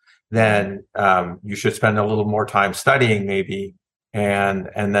off, then you should spend a little more time studying maybe, and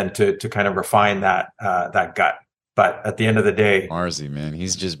then to kind of refine that gut. But at the end of the day, Marzi, man,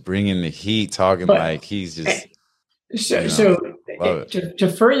 he's just bringing the heat, talking like he's just.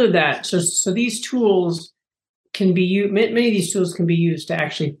 To further that, so these tools can be used. Many of these tools can be used to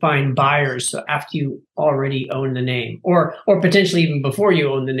actually find buyers. So after you already own the name, or potentially even before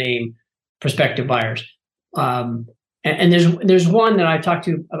you own the name, prospective buyers. And there's one that I talked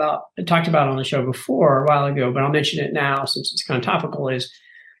about on the show before a while ago, but I'll mention it now since it's kind of topical. Is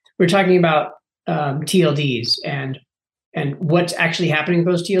we're talking about TLDs and what's actually happening with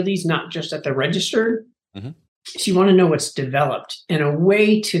those TLDs, not just at the registered. Mm-hmm. So you want to know what's developed, and a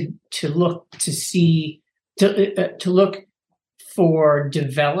way to look for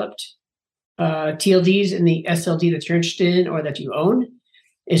developed TLDs in the SLD that you're interested in or that you own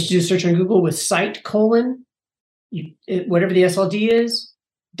is to do a search on Google with site : whatever the SLD is,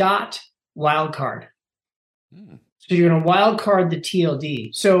 .wildcard. So you're going to wildcard the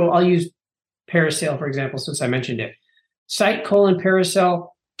TLD. So I'll use Parasail, for example, since I mentioned it. Site : Parasail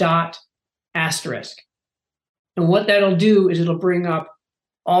 ***. And what that'll do is it'll bring up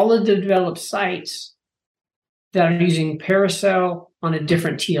all of the developed sites that are using Parasail on a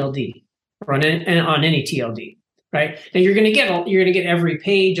different TLD or on any TLD, right? And you're going to get every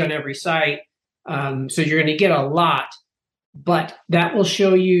page on every site. So you're going to get a lot, but that will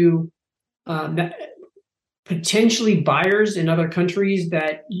show you that potentially buyers in other countries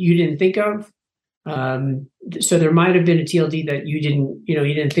that you didn't think of. So there might have been a TLD that you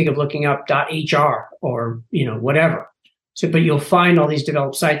didn't think of looking up .hr or whatever. So, but you'll find all these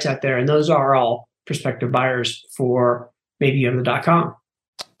developed sites out there, and those are all prospective buyers for maybe you have the .com.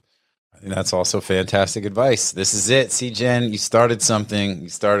 And that's also fantastic advice. This is it. See, Jen, you started something. You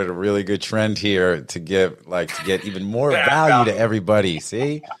started a really good trend here to get even more value to everybody.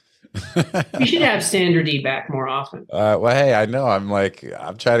 See? You should have Sandra D back more often. Well, hey, I know. I'm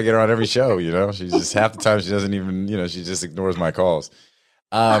trying to get her on every show. She's just half the time she doesn't even. She just ignores my calls.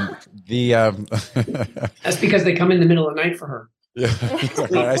 That's because they come in the middle of the night for her. Yeah.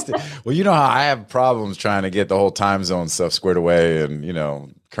 Well, how I have problems trying to get the whole time zone stuff squared away,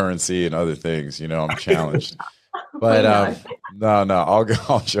 and currency and other things. I'm challenged. But no, all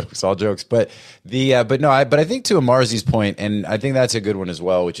jokes. But I think to Amarzi's point, and I think that's a good one as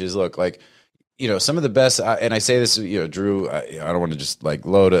well, which is look, some of the best, and I say this, Drew, I don't want to just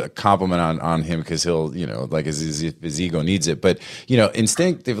load a compliment on him because he'll, his ego needs it. But,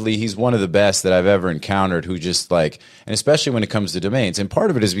 instinctively, he's one of the best that I've ever encountered who just and especially when it comes to domains. And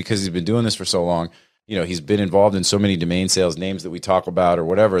part of it is because he's been doing this for so long. He's been involved in so many domain sales names that we talk about or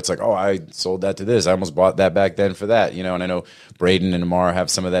whatever. It's like, oh, I sold that to this. I almost bought that back then for that, and I know Braden and Amar have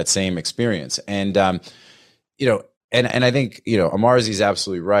some of that same experience. And, and I think, Amarzi's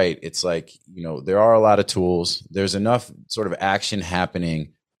absolutely right. It's there are a lot of tools. There's enough sort of action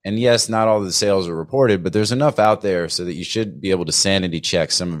happening. And yes, not all of the sales are reported, but there's enough out there so that you should be able to sanity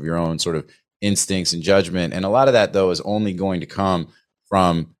check some of your own sort of instincts and judgment. And a lot of that, though, is only going to come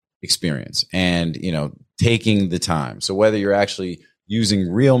from experience and, taking the time. So whether you're actually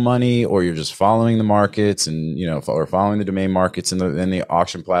using real money or you're just following the markets and, or following the domain markets and the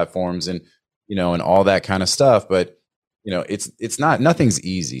auction platforms and, and all that kind of stuff. But, nothing's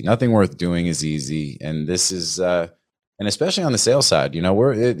easy. Nothing worth doing is easy. And this is, and especially on the sales side,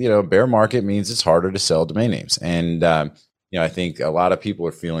 bear market means it's harder to sell domain names. And, I think a lot of people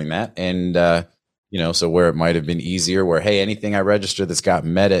are feeling that. And, so where it might have been easier where, hey, anything I register that's got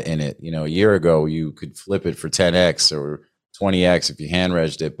meta in it, a year ago, you could flip it for 10X or 20X if you hand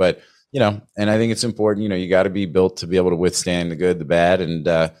regged it. But, and I think it's important, you got to be built to be able to withstand the good, the bad. And,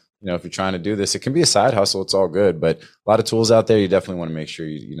 if you're trying to do this, it can be a side hustle. It's all good. But a lot of tools out there, you definitely want to make sure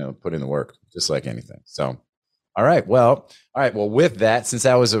you put in the work, just like anything. So, all right. Well, with that, since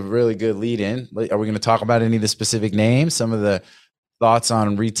that was a really good lead in, are we going to talk about any of the specific names, some of the thoughts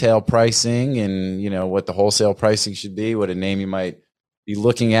on retail pricing and, what the wholesale pricing should be, what a name you might be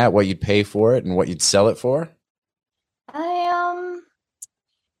looking at, what you'd pay for it and what you'd sell it for?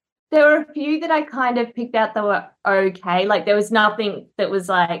 There were a few that I kind of picked out that were okay. There was nothing that was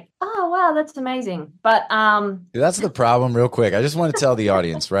like, oh, wow, that's amazing. But that's the problem real quick. I just want to tell the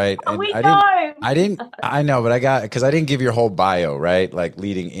audience, right? And I know, but because I didn't give your whole bio, right?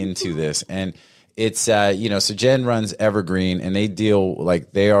 Leading into this. And it's, so Jen runs Evergreen and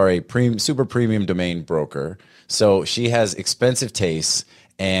they are a super premium domain broker. So she has expensive tastes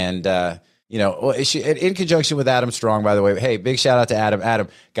and, in conjunction with Adam Strong, by the way. Hey, big shout out to Adam. Adam,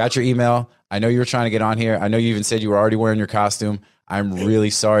 got your email. I know you were trying to get on here. I know you even said you were already wearing your costume. I'm really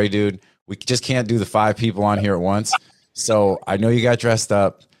sorry, dude. We just can't do the 5 people on here at once. So I know you got dressed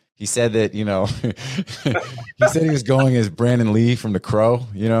up. He said that, he said he was going as Brandon Lee from The Crow.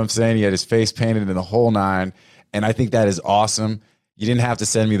 You know what I'm saying? He had his face painted in the whole 9. And I think that is awesome. You didn't have to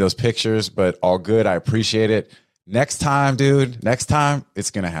send me those pictures, but all good. I appreciate it. Next time, dude, it's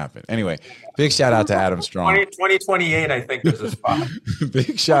going to happen. Anyway, big shout out to Adam Strong. 2028, I think there's a spot.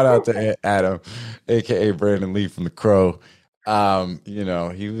 Big shout out to Adam, a.k.a. Brandon Lee from The Crow. He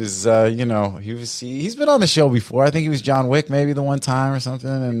was, he's been on the show before. I think he was John Wick maybe the one time or something.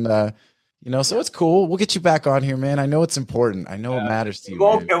 And, so it's cool. We'll get you back on here, man. I know it's important. I know it matters to you.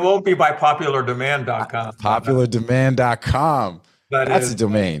 It won't be by populardemand.com. Populardemand.com. That's a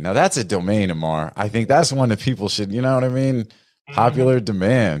domain. Now that's a domain, Amar. I think that's one that people should, you know what I mean? Popular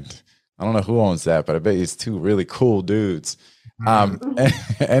Demand. I don't know who owns that, but I bet it's 2 really cool dudes.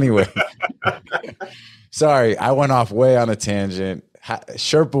 Anyway, sorry, I went off way on a tangent.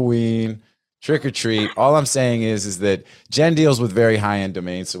 Sherpaween, Trick or Treat. All I'm saying is that Jen deals with very high-end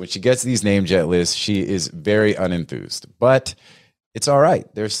domains. So when she gets these name jet lists, she is very unenthused. But it's all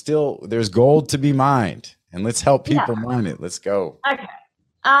right. There's gold to be mined. And let's help people mine it. Let's go. Okay.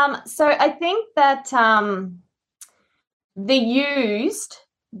 So I think that theused.com,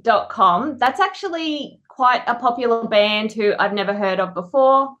 that's actually quite a popular band who I've never heard of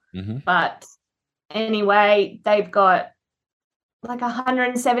before. Mm-hmm. But anyway, they've got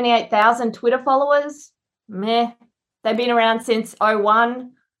 178,000 Twitter followers. Meh. They've been around since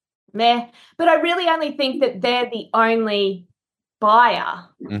 2001. Meh. But I really only think that they're the only buyer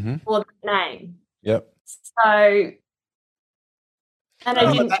for the name. Yep. So, and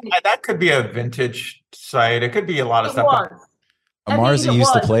I didn't. That could be a vintage site. It could be a lot of It stuff. was. Amarzi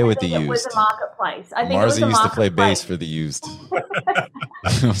used to play with the It was used. a marketplace. I think it was Amarzi a used to play marketplace. bass for the used.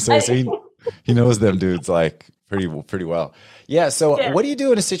 So he knows them dudes like pretty well. Yeah. So what do you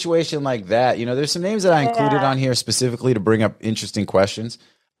do in a situation like that? You know, there's some names that I included on here specifically to bring up interesting questions.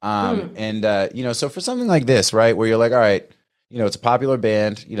 And you know, so for something like this, right, where you're like, all right, you know, it's a popular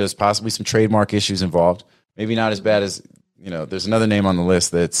band, you know, there's possibly some trademark issues involved. Maybe not as bad as, you know, there's another name on the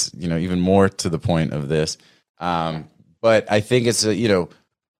list that's, you know, even more to the point of this. But I think it's you know,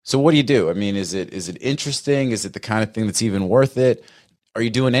 so what do you do? I mean, is it interesting? Is it the kind of thing that's even worth it? Are you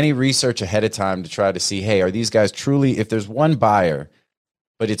doing any research ahead of time to try to see, hey, are these guys truly, if there's one buyer,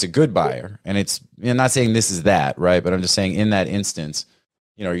 but it's a good buyer, and it's, I'm not saying this is that, right? But I'm just saying in that instance,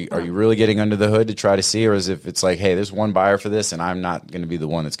 you know, are you really getting under the hood to try to see, or is if it's like, hey, there's one buyer for this, and I'm not going to be the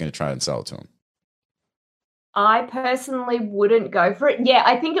one that's going to try and sell it to them? I personally wouldn't go for it. Yeah,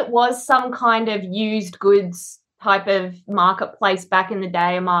 I think it was some kind of used goods type of marketplace back in the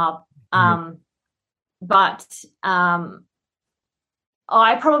day, Amar. But I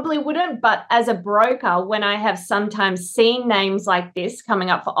probably wouldn't. But as a broker, when I have sometimes seen names like this coming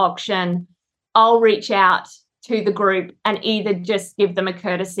up for auction, I'll reach out to the group and either just give them a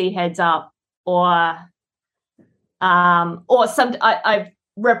courtesy heads up, or I've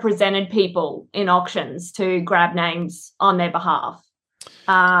represented people in auctions to grab names on their behalf.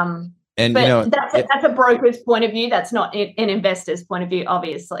 And but you know, that's a broker's point of view. That's not an investor's point of view,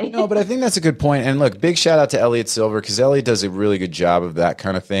 obviously. No, but I think that's a good point. And look, big shout out to Elliot Silver, because Elliot does a really good job of that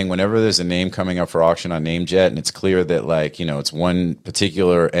kind of thing. Whenever there's a name coming up for auction on NameJet, and it's clear that, like, you know, it's one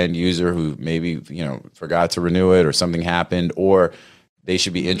particular end user who maybe, you know, forgot to renew it or something happened, or they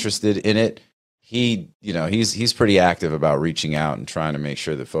should be interested in it. He, you know, he's pretty active about reaching out and trying to make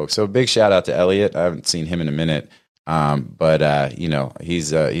sure that folks. So big shout out to Elliot. I haven't seen him in a minute. But you know,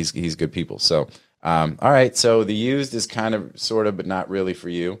 he's good people. So, all right. So the used is kind of, sort of, but not really for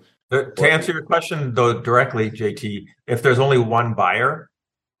you. To answer your question though, directly, JT, if there's only one buyer,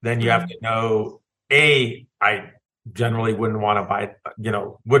 then you have to know, I generally wouldn't want to buy, you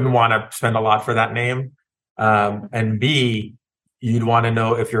know, wouldn't want to spend a lot for that name. And B, you'd want to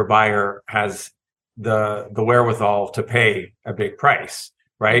know if your buyer has the wherewithal to pay a big price,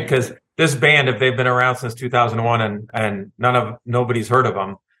 right? Because this band, if they've been around since 2001 and nobody's heard of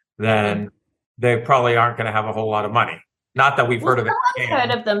them, then they probably aren't going to have a whole lot of money. Not that we've heard of it. I've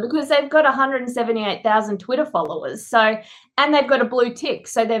heard of them because they've got 178,000 Twitter followers. So, and they've got a blue tick,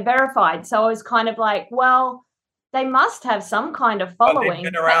 so they're verified. So I was kind of like, well, they must have some kind of following.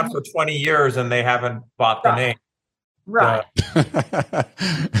 They've been around for 20 years and they haven't bought the name. Right.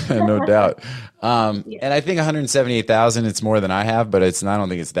 No doubt. And I think 178,000, it's more than I have, but I don't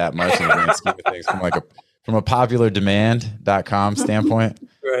think it's that much in the grand scheme of things from a populardemand.com standpoint.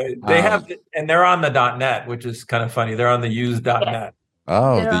 Right. They have, and they're on the .net, which is kind of funny. They're on the used.net.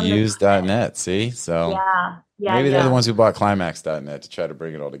 Oh, the used.net. See? So maybe they're the ones who bought climax.net to try to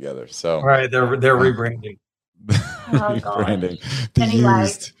bring it all together. So right, they're rebranding. Rebranding.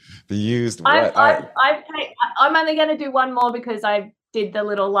 The used. I'm only going to do one more because I did the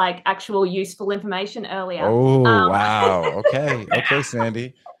little like actual useful information earlier. Oh, wow. Okay,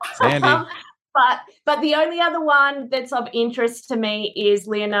 Sandy. But the only other one that's of interest to me is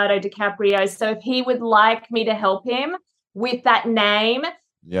Leonardo DiCaprio. So if he would like me to help him with that name,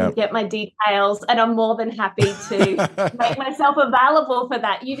 get my details, and I'm more than happy to make myself available for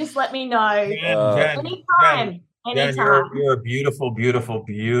that. You just let me know anytime. Jen, you're a beautiful, beautiful,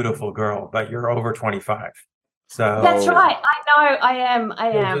 beautiful girl, but you're over 25. So that's right. I know. I am.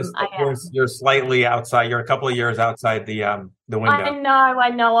 You're slightly outside. You're a couple of years outside the window. I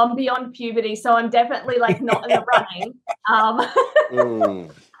know. I'm beyond puberty, so I'm definitely like not in the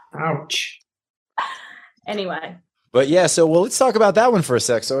running. Ouch. Anyway. But yeah, so let's talk about that one for a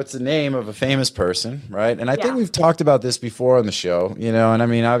sec. So it's the name of a famous person, right? And I think we've talked about this before on the show, you know, and I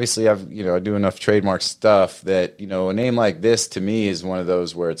mean, obviously I do enough trademark stuff that, you know, a name like this to me is one of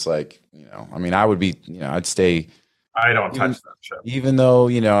those where it's like, you know, I mean, I would be, you know, I'd stay. I don't touch that show. Even though,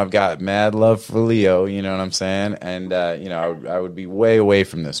 you know, I've got mad love for Leo, you know what I'm saying? And, you know, I would be way away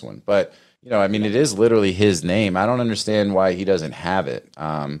from this one. But, you know, I mean, it is literally his name. I don't understand why he doesn't have it.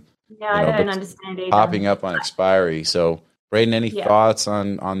 I don't understand either. Popping up on expiry. So, Braden, any thoughts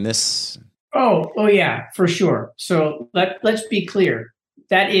on this? Oh yeah, for sure. So let's be clear.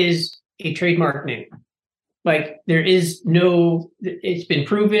 That is a trademark name. Like there is it's been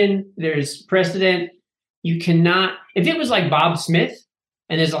proven. There's precedent. You cannot. If it was like Bob Smith,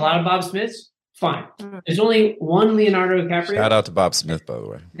 and there's a lot of Bob Smiths, Fine. There's only one Leonardo DiCaprio. Shout out to Bob Smith, by the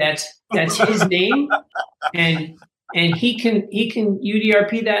way. That's his name, and he can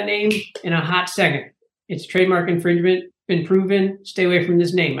UDRP that name in a hot second. It's trademark infringement, been proven. Stay away from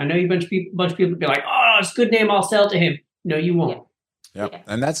this name. I know you bunch of people be like, "Oh, it's a good name. I'll sell it to him." No, you won't. Yep.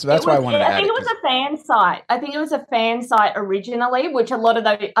 And that's why I wanted to add it. I think it was a fan site. I think it was a fan site originally, which a lot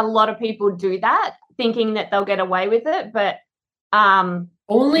of people do that, thinking that they'll get away with it, but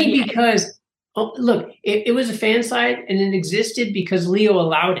only because look, it was a fan site and it existed because Leo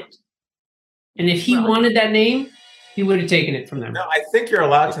allowed it. And if he wanted that name, he would have taken it from them. No, I think you're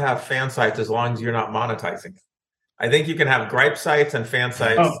allowed to have fan sites as long as you're not monetizing. I think you can have gripe sites and fan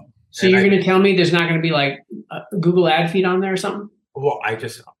sites. Oh, so you're going to tell me there's not going to be like a Google ad feed on there or something? Well,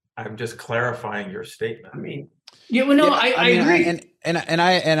 I'm just clarifying your statement. I mean, I agree. And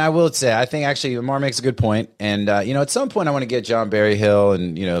I will say, I think actually Amar makes a good point. And at some point I want to get John Berryhill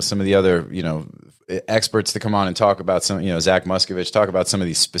and some of the other experts to come on and talk about some, Zach Muskovich, talk about some of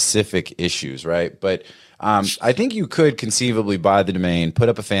these specific issues, right? But I think you could conceivably buy the domain, put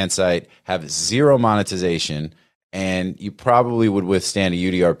up a fan site, have zero monetization, and you probably would withstand a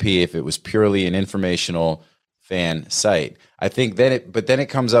UDRP if it was purely an informational fan site. I think then it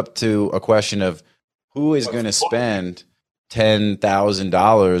comes up to a question of who is going to spend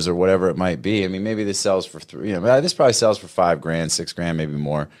 $10,000 or whatever it might be. I mean, maybe this sells for this probably sells for $5,000, $6,000, maybe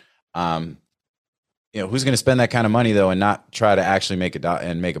more. Who's going to spend that kind of money though, and not try to actually make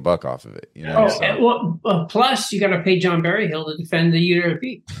a buck off of it? Plus you got to pay John Berryhill to defend the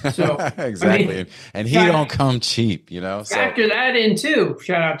UDRP. So exactly, and he don't come cheap. Factor that in too.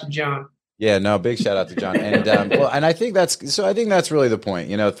 Shout out to John. Yeah, no, big shout out to John. And and I think that's really the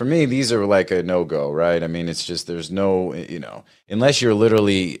point. For me, these are like a no-go, right? I mean, it's just there's no, unless you're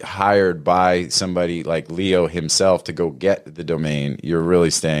literally hired by somebody like Leo himself to go get the domain, you're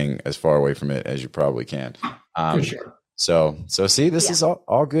really staying as far away from it as you probably can. For sure. So see, this is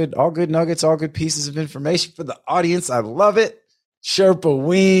all good nuggets, all good pieces of information for the audience. I love it.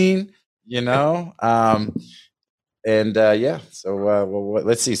 Sherpa-ween, And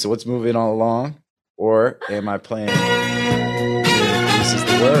let's see. So let's move it on along. Or am I playing This Is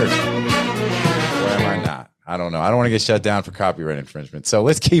the Word? Or am I not? I don't know. I don't want to get shut down for copyright infringement. So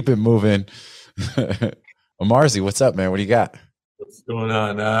let's keep it moving. Amarzi, what's up, man? What do you got? What's going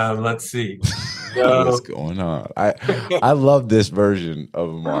on? Let's see. What's going on? I love this version of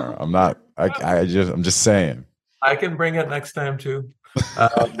Amar. I'm just saying. I can bring it next time too.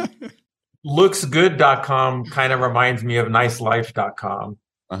 Looksgood.com kind of reminds me of nicelife.com.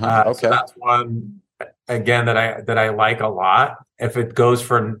 Okay. So that's one again that I like a lot. If it goes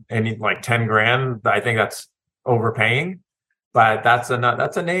for any like $10,000, I think that's overpaying, but that's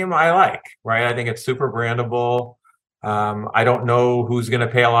a name I like, right? I think it's super brandable. I don't know who's going to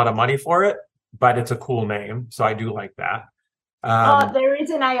pay a lot of money for it, but it's a cool name. So I do like that. There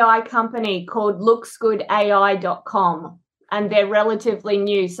is an AI company called looksgoodai.com. And they're relatively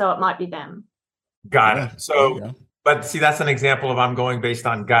new, so it might be them. Got it. So, but see, that's an example of I'm going based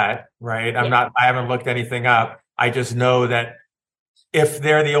on gut, right? I haven't looked anything up. I just know that if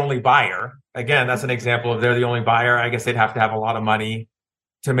they're the only buyer, again, that's an example of they're the only buyer. I guess they'd have to have a lot of money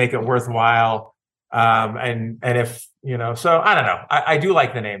to make it worthwhile. And if, so I don't know. I do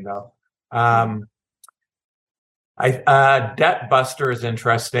like the name though. Debt Buster is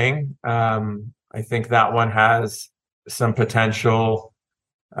interesting. I think that one has some potential.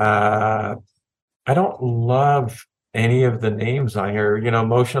 I don't love any of the names on here.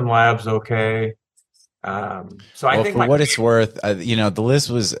 Motion Labs, okay. So I think for what it's worth, the list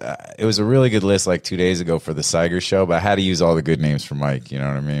was it was a really good list like 2 days ago for the Siger show, but I had to use all the good names for Mike. You know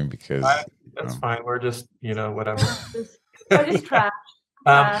what I mean? Because that's fine. We're just whatever. We're just trash.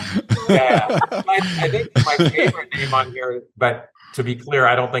 Yeah, I think my favorite name on here, but to be clear,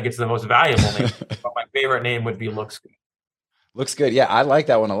 I don't think it's the most valuable name, but my favorite name would be Looks Good. Looks Good. Yeah, I like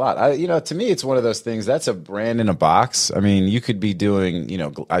that one a lot. To me, it's one of those things that's a brand in a box. I mean, you could be doing,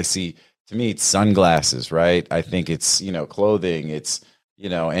 to me, it's sunglasses, right? I think it's, clothing. It's,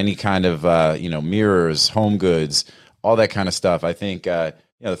 any kind of, mirrors, home goods, all that kind of stuff. I think, the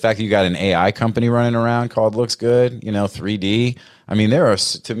fact that you got an AI company running around called Looks Good, 3D. I mean, there are,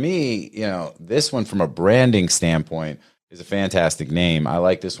 to me, this one from a branding standpoint is a fantastic name. I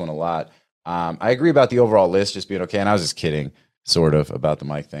like this one a lot. I agree about the overall list just being okay. And I was just kidding, sort of, about the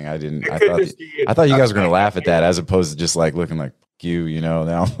mic thing. I thought you guys were going to laugh at that as opposed to just like looking like you, Now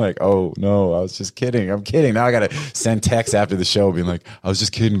I'm like, oh no, I was just kidding. I'm kidding. Now I got to send texts after the show being like, I was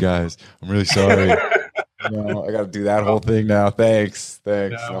just kidding, guys. I'm really sorry. I got to do that whole thing now. Thanks. Yeah,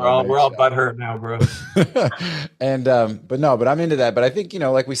 we're all butthurt now, bro. And but I'm into that. But I think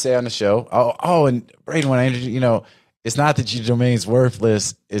like we say on the show. And Braden, when I introduce, it's not that your domain's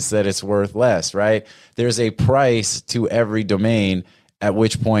worthless; it's that it's worth less, right? There's a price to every domain, at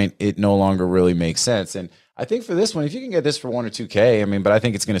which point it no longer really makes sense. And I think for this one, if you can get this for $1 or $2K, but I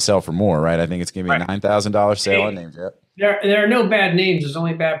think it's going to sell for more, right? I think it's going to be a $9,000 sale on Namejet. There are no bad names. There's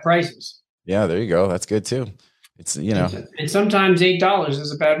only bad prices. Yeah, there you go. That's good too. It's and sometimes $8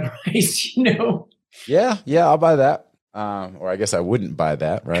 is a bad price. Yeah, I'll buy that. Or I guess I wouldn't buy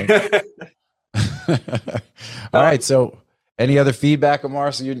that, right? All right. So, any other feedback,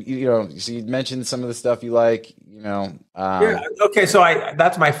 Amar? So you mentioned some of the stuff you like. Yeah. Okay. So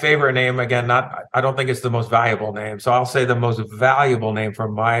that's my favorite name. Again, I don't think it's the most valuable name. So I'll say the most valuable name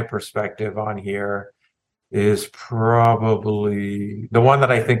from my perspective on here is probably the one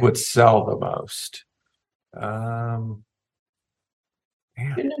that I think would sell the most.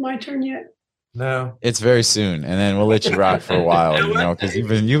 Isn't it my turn yet? No, it's very soon, and then we'll let you rock for a while. Because you've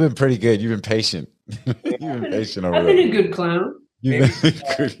been pretty good. You've been patient. You've been patient over I've been a good clown. You've been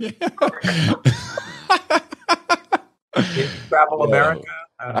good. Travel America.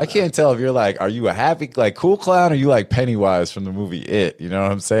 I can't tell if you're are you a happy, cool clown, or you like Pennywise from the movie It? You know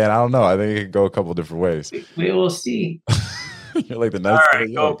what I'm saying? I don't know. I think it could go a couple different ways. We will see. You're like the nice. All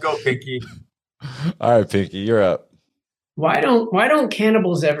right, go, Pinky. All right, Pinky, you're up. Why don't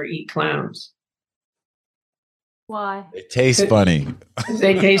cannibals ever eat clowns? Why? It tastes funny.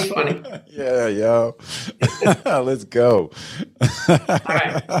 They taste funny. Yeah, yo. Let's go. All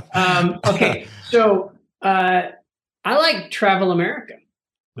right. Okay. So I like Travel America.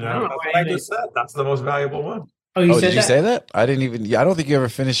 Yeah, that's what I just said. That's the most valuable one. Oh, did you say that? I didn't even. I don't think you ever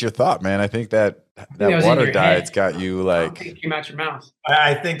finished your thought, man. I think that water diet's got you came out your mouth.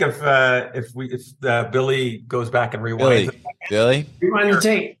 I think if Billy goes back and rewinds Billy, rewind the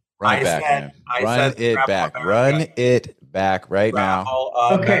tape. Run it back right now.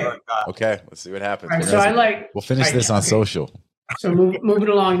 Okay. Let's see what happens. Right, so we'll finish this on social. So moving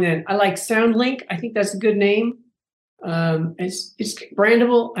along then. I like SoundLink. I think that's a good name. It's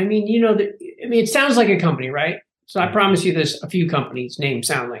brandable. It sounds like a company, right? So I promise you there's a few companies named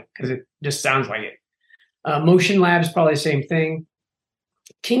SoundLink because it just sounds like it. Motion Labs, probably the same thing.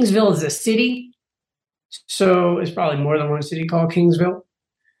 Kingsville is a city. So it's probably more than one city called Kingsville.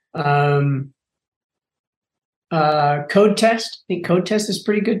 Code Test. I think Code Test is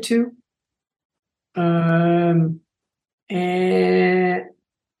pretty good too. And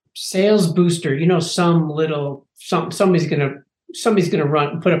Sales Booster. Somebody's gonna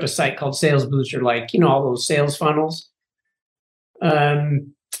put up a site called Sales Booster, all those sales funnels.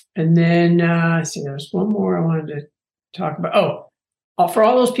 And then there's one more I wanted to talk about. For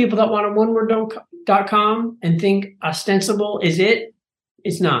all those people that want a oneword.com and think ostensible is it,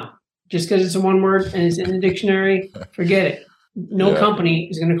 it's not. Just because it's a one word and it's in the dictionary, forget it. No company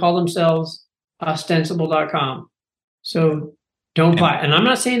is going to call themselves ostensible.com. So don't buy it. And I'm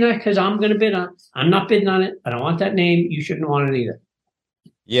not saying that because I'm going to bid on it. I'm not bidding on it. I don't want that name. You shouldn't want it either.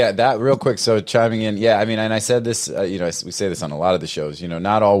 Yeah, that real quick. So chiming in. Yeah, and I said this, we say this on a lot of the shows,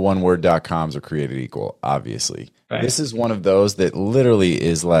 not all oneword.coms are created equal, obviously. Right. This is one of those that literally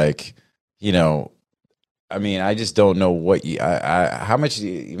is I just don't know what how much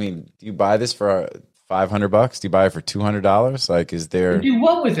do you buy this for $500? Do you buy it for $200? Is there? Do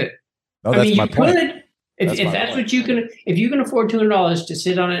what with it? No, that's my point. If that's what you can, if you can afford $200 to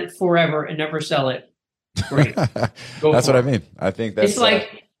sit on it forever and never sell it, great. That's what I mean. I think that's it's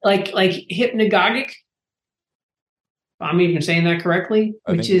like hypnagogic. I'm even saying that correctly,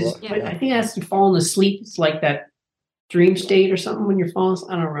 I think it has to fall into sleep. It's like that dream state or something when you're falling.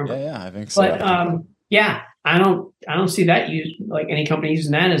 I don't remember. Yeah, I think so. But I don't see that used any company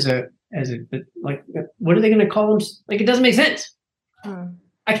using that as a what are they going to call them? It doesn't make sense.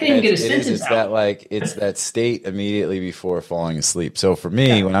 I can't even get a sentence out. It's that state immediately before falling asleep. So for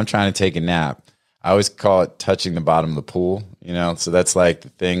me, when I'm trying to take a nap, I always call it touching the bottom of the pool. So that's the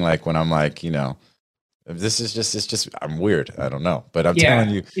thing. When I'm this is just I'm weird. I don't know, but I'm telling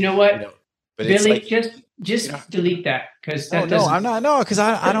you. You know what, Billy? Just delete that because I'm not. No, because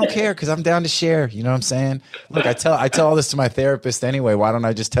I don't care because I'm down to share. You know what I'm saying? Look, I tell all this to my therapist anyway. Why don't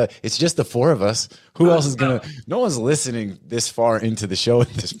I just tell? It's just the four of us. Who else is gonna? No one's listening this far into the show at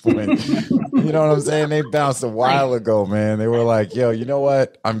this point. You know what I'm saying? They bounced a while ago, man. They were like, "Yo, you know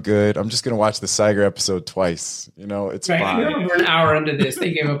what? I'm good. I'm just gonna watch the Siger episode twice. It's fine." We're an hour into this.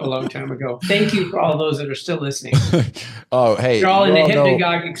 They gave up a long time ago. Thank you for all those that are still listening. Oh, hey, you're all in a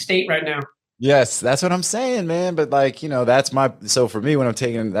hypnagogic state right now. Yes, that's what I'm saying, man. But like, that's so for me when I'm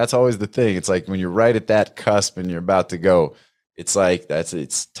taking, that's always the thing. It's like when you're right at that cusp and you're about to go, it's like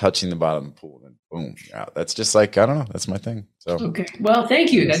it's touching the bottom of the pool and boom, you're out. That's just like, I don't know. That's my thing. So Okay. Well,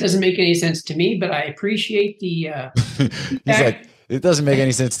 thank you. That doesn't make any sense to me, but I appreciate the he's like, it doesn't make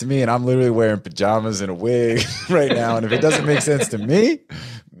any sense to me. And I'm literally wearing pajamas and a wig right now. And if it doesn't make sense to me,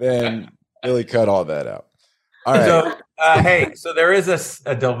 then Billy cut all that out. All right. So, so there is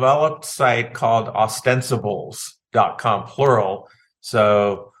a developed site called ostensibles.com, plural.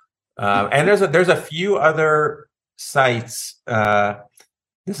 So, and there's a few other sites.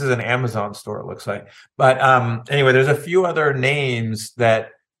 This is an Amazon store, it looks like. But anyway, there's a few other names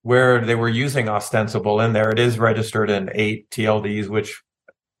where they were using ostensible in there. It is registered in 8 TLDs, which,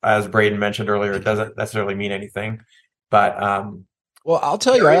 as Braden mentioned earlier, it doesn't necessarily mean anything. But well, I'll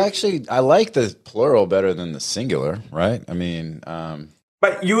tell you, I like the plural better than the singular, right? I mean,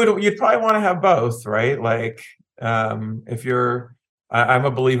 but you'd probably want to have both, right? Like, if I'm a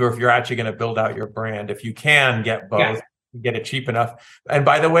believer, if you're actually going to build out your brand, if you can get both, get it cheap enough. And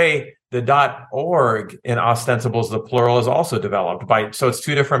by the way, the .org in Ostensibles, the plural, is also developed so it's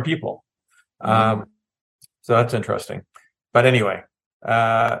 2 different people. So that's interesting. But anyway,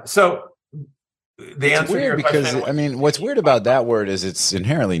 so. The answer weird because I mean, what's weird about that word is it's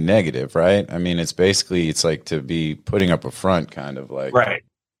inherently negative, right? I mean, it's like to be putting up a front, kind of like right,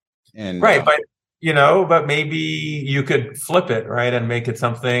 and right. But maybe you could flip it, right, and make it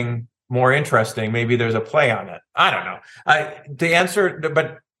something more interesting. Maybe there's a play on it. I don't know. The answer,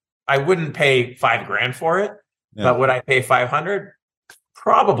 but I wouldn't pay $5,000 for it. Yeah. But would I pay 500?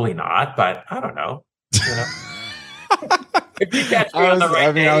 Probably not. But I don't know. If you catch me on the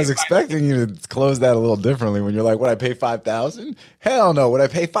right day, I was expecting you to close that a little differently when you're like, would I pay 5,000? Hell no. Would I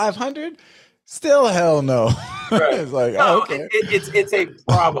pay 500? Still hell no. Right. It's like, okay. It's a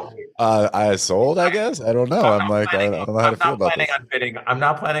probably. I sold, I guess. I don't know. I don't know how to feel about this. I'm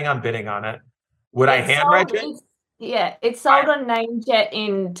not planning on bidding on it. Would I hand reg it? Yeah, it sold on Namejet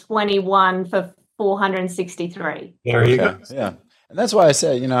in 21 for $463. There you go. Yeah. And that's why I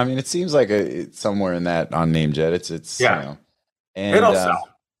said, I mean, it seems like it's somewhere in that on Namejet. It's and it'll sell.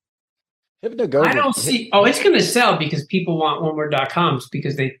 Hypnagogic. I don't see. Oh, it's going to sell because people want oneword.coms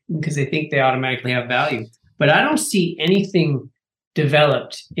because they think they automatically have value. But I don't see anything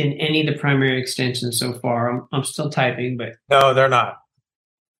developed in any of the primary extensions so far. I'm still typing, but no, they're not.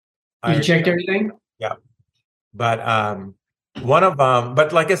 You checked everything? Yeah, but one of them.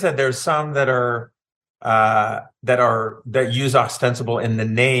 But like I said, there's some that use Ostensible in the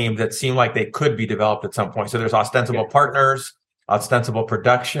name that seem like they could be developed at some point. So there's Ostensible Partners, Ostensible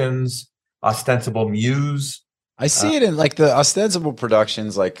Productions, Ostensible Muse. I see it in like the Ostensible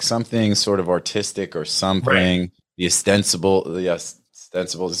Productions, like something sort of artistic or something. Right. The ostensible.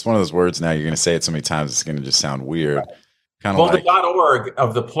 It's one of those words now. You're going to say it so many times, it's going to just sound weird. Right. Kind of the .org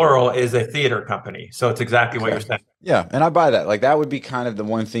of the plural is a theater company, so it's exactly what you're saying. Yeah, and I buy that. Like that would be kind of the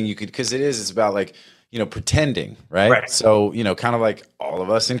one thing you could, because it's about like, pretending, right? So, kind of like all of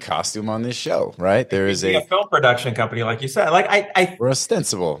us in costume on this show, right? There is a film production company, like you said. Like we're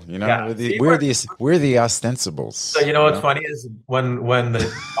ostensible, we're the Ostensibles. So what's funny is when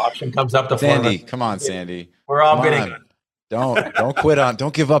the option comes up to Sandy, come on, Sandy. We're all bidding. Don't quit on.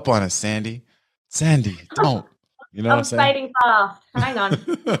 Don't give up on us, Sandy. Sandy, don't. You know what I'm saying? Fading fast. Hang on.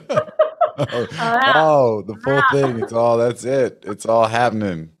 The full thing. That's it. It's all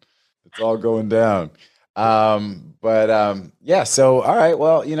happening. It's all going down. Yeah. So, all right.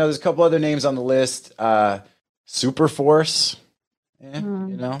 Well, there's a couple other names on the list. Superforce,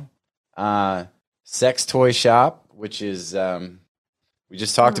 Sex Toy Shop, which is, we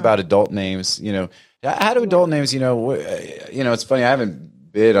just talked about adult names, how do adult names, it's funny. I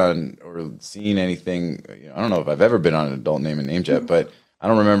haven't bid on or seen anything. I don't know if I've ever bid on an adult name in Namejet, but I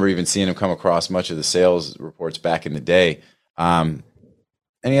don't remember even seeing them come across much of the sales reports back in the day.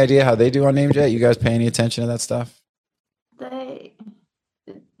 Any idea how they do on Namejet? You guys pay any attention to that stuff?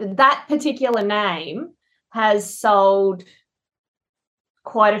 That particular name has sold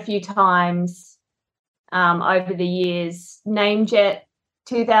quite a few times over the years. Namejet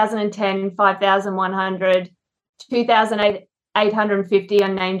 2010, 5,100, 2,850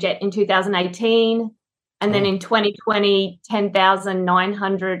 on Namejet in 2018, and then in 2020,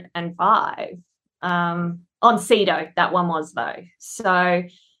 10,905 on Cedo. That one was though. So,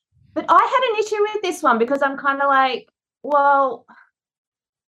 but I had an issue with this one because I'm kind of like, well,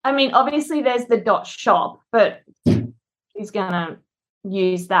 I mean, obviously there's the .shop, but who's going to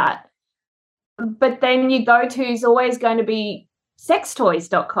use that? But then your go-to is always going to be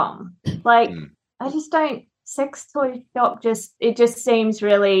sextoys.com. Like, I just don't sex toy shop just seems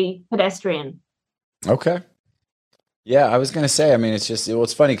really pedestrian. Okay. Yeah, I was gonna say. I mean, it's just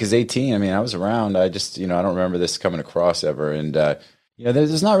it's funny because 18. I mean, I was around. I just I don't remember this coming across ever, and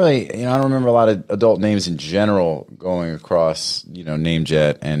there's not really I don't remember a lot of adult names in general going across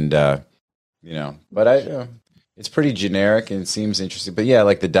Namejet, and but it's pretty generic and it seems interesting. But yeah,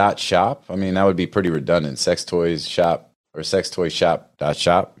 like the dot shop. I mean, that would be pretty redundant. Sex toys shop or sex toy shop dot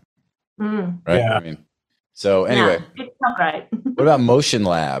shop, right? Yeah. I mean, so anyway, it's not great. what about Motion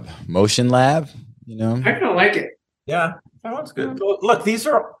Lab? Motion Lab, I kind of like it. Yeah, that one's good. Look, there's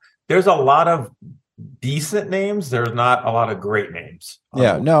a lot of decent names. There's not a lot of great names.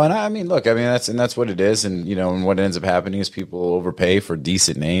 Yeah, no, and I mean, look, I mean that's what it is, and and what ends up happening is people overpay for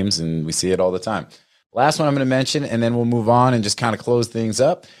decent names, and we see it all the time. Last one I'm going to mention, and then we'll move on and just kind of close things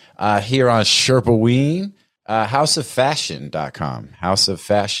up here on Sherpaween, houseoffashion.com. House of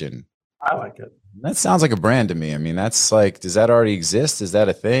Fashion. I like it. That sounds like a brand to me. I mean, that's like, does that already exist? Is that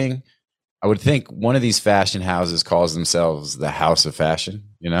a thing? I would think one of these fashion houses calls themselves the House of Fashion,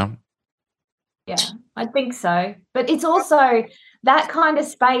 Yeah, I think so. But it's also that kind of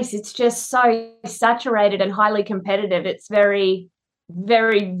space. It's just so saturated and highly competitive. It's very,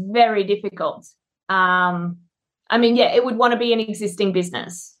 very, very difficult. I mean, yeah, it would want to be an existing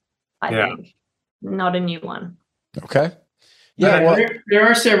business, I think, not a new one. Okay. Yeah, well, there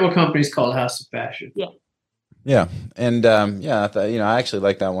are several companies called House of Fashion. Yeah. Yeah, and I thought, I actually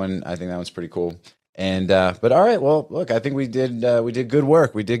like that one. I think that one's pretty cool. And but all right, well, look, I think we did good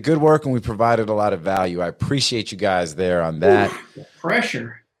work. We did good work, and we provided a lot of value. I appreciate you guys there on that. Ooh,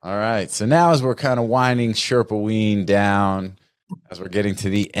 pressure. All right, so now as we're kind of winding Sherpaween down, as we're getting to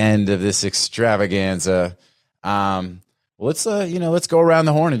the end of this extravaganza, let's let's go around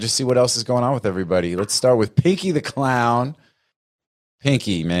the horn and just see what else is going on with everybody. Let's start with Pinky the Clown.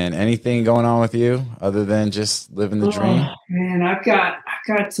 Pinky, man, anything going on with you other than just living the dream? Man, I've got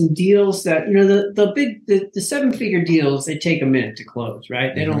some deals that the 7-figure deals, they take a minute to close,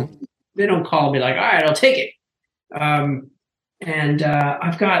 right? They don't call me like, all right, I'll take it. And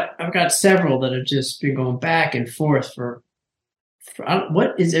I've got several that have just been going back and forth for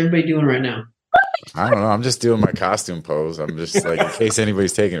what is everybody doing right now? I don't know. I'm just doing my costume pose. I'm just like, in case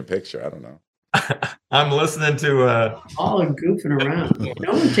anybody's taking a picture. I don't know. I'm listening to all are goofing around.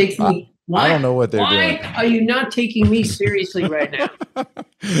 No one takes me. Why, I don't know what they're doing. Why are you not taking me seriously right now?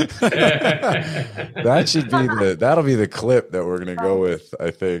 That'll be the clip that we're gonna go with,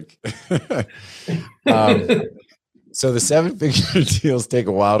 I think. So the 7-figure deals take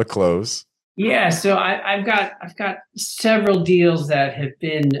a while to close. Yeah, so I've got several deals that have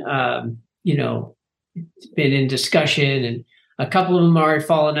been been in discussion, and a couple of them are already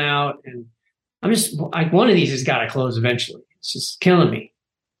fallen out, and I'm just like, one of these has got to close eventually. It's just killing me.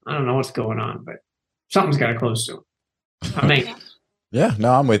 I don't know what's going on, but something's got to close soon. I'm anxious. Yeah,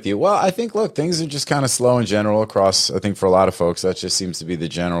 no, I'm with you. Well, I think, look, things are just kind of slow in general across, I think for a lot of folks, that just seems to be the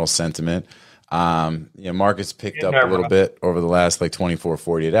general sentiment. Markets picked up a little bit over the last 24,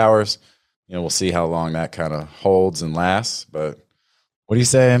 48 hours. We'll see how long that kind of holds and lasts. But what are you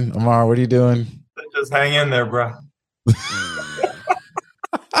saying, Amar? What are you doing? Just hang in there, bro.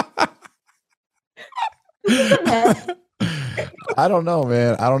 I don't know,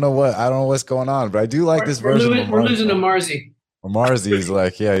 man. I don't know what's going on, but I do like this version. We're losing to Marzi. Marzi is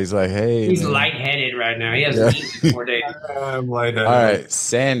like, he's like, hey. He's lightheaded right now. He hasn't eaten in 4 days. I'm lightheaded. All right,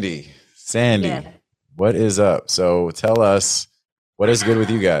 Sandy, what is up? So tell us, what is good with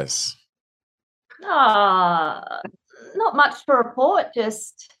you guys? Not much to report.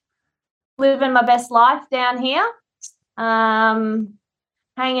 Just living my best life down here.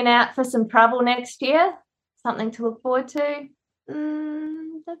 Hanging out for some travel next year. Something to look forward to.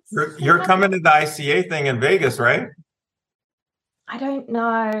 You're coming to the ICA thing in Vegas, right? I don't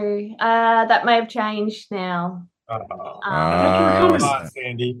know. That may have changed now. Come on,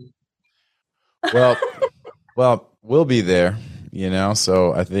 Sandy. Well, we'll be there.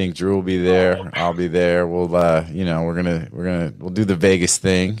 So I think Drew will be there. I'll be there. We'll, we'll do the Vegas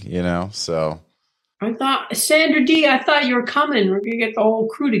thing. So. I thought, Sandra D, I thought you were coming. We're gonna get the whole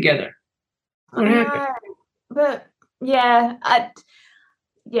crew together. What happened? But yeah, I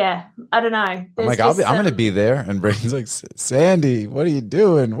don't know. I'm like, I'm going to be there, and Braden's like, Sandy, what are you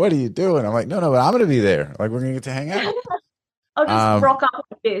doing? What are you doing? I'm like, no, but I'm going to be there. Like, we're going to get to hang out. I'll just rock up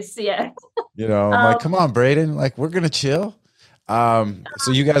with this, yeah. I'm like, come on, Braden. Like, we're going to chill.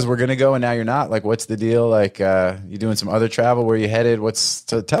 So you guys were going to go, and now you're not. Like, what's the deal? Like, you doing some other travel? Where you headed?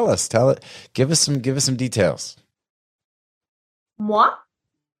 Tell it. Give us some details. Moi?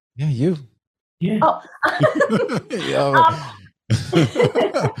 Yeah, you. Yeah. Oh.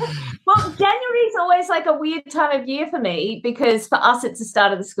 Well, January is always like a weird time of year for me because for us it's the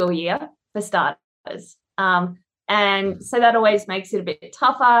start of the school year for starters, and so that always makes it a bit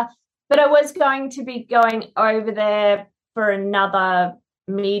tougher. But I was going to be going over there for another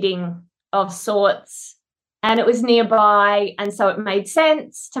meeting of sorts, and it was nearby, and so it made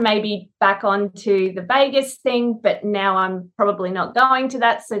sense to maybe back onto the Vegas thing. But now I'm probably not going to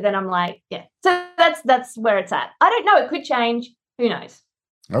that. So then I'm like, yeah. So that's where it's at. I don't know. It could change. Who knows?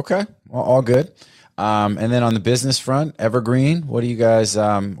 Okay, well, all good. And then on the business front, Evergreen, what do you guys,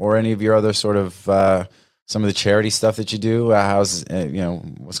 or any of your other sort of some of the charity stuff that you do? How's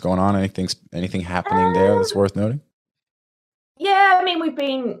what's going on? Anything happening there that's worth noting? Yeah, I mean,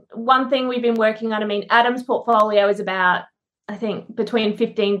 one thing we've been working on. I mean, Adam's portfolio is about, I think, between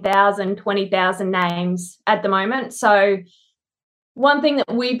 15,000, 20,000 names at the moment. So one thing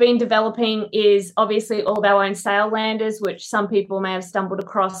that we've been developing is obviously all of our own sale landers, which some people may have stumbled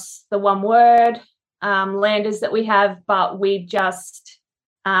across the one word landers that we have, but we just,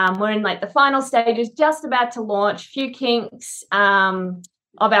 we're in like the final stages, just about to launch, few kinks of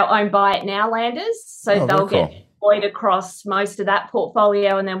our own buy it now landers. So they'll get deployed across most of that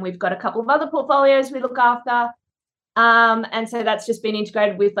portfolio. And then we've got a couple of other portfolios we look after. And so that's just been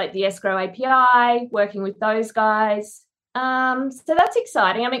integrated with like the escrow API, working with those guys. So that's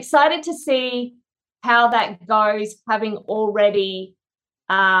exciting. I'm excited to see how that goes, having already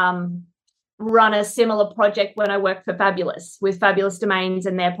run a similar project when I worked for Fabulous with Fabulous Domains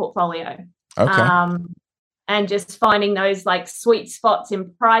and their portfolio. Okay. And just finding those like sweet spots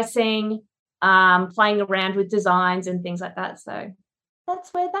in pricing, playing around with designs and things like that. So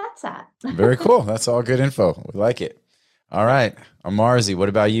that's where that's at. Very cool. That's all good info. We like it. All right, Amarzi, what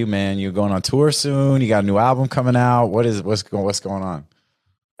about you, man? You going on tour soon? You got a new album coming out? What's going on?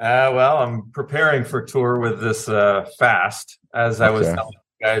 Well, I'm preparing for tour with this fast, as I was telling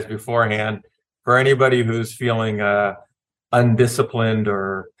you guys beforehand. For anybody who's feeling undisciplined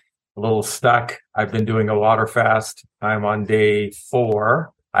or a little stuck, I've been doing a water fast. I'm on day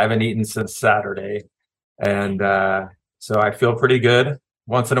 4. I haven't eaten since Saturday, and so I feel pretty good.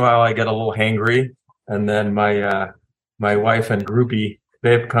 Once in a while, I get a little hangry, and then my wife and groupie,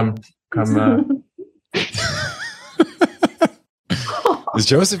 babe, come. Is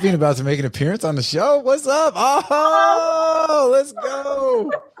Josephine about to make an appearance on the show? What's up? Oh, let's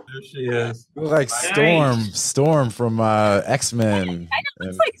go. There she is. Like Storm from X-Men. I know,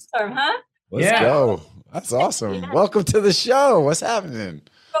 looks like Storm, huh? Let's go. That's awesome. Yeah. Welcome to the show. What's happening?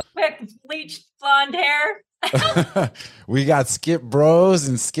 Real quick, bleached blonde hair. We got Skip Bros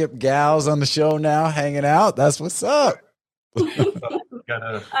and Skip Gals on the show now, hanging out. That's what's up. I'm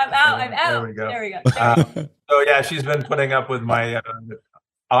out. There we go. So yeah, she's been putting up with my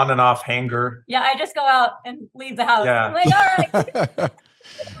on and off hanger. Yeah, I just go out and leave the house. Yeah. I'm like, all right.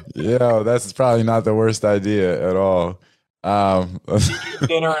 Yeah, that's probably not the worst idea at all.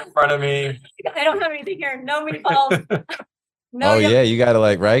 Dinner in front of me. I don't have anything here. No meatballs. No, yeah, you got to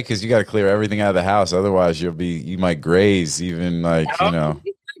like, right? Because you got to clear everything out of the house. Otherwise, you might graze even like,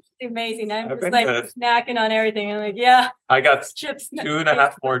 Amazing. I'm just like snacking on everything. I'm like, yeah. I got chips.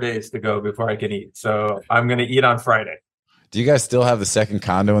 2.5 more days to go before I can eat. So I'm going to eat on Friday. Do you guys still have the second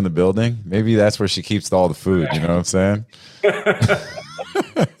condo in the building? Maybe that's where she keeps all the food. You know what I'm saying?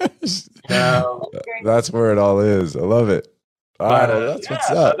 No. That's where it all is. I love it. All right, that's what's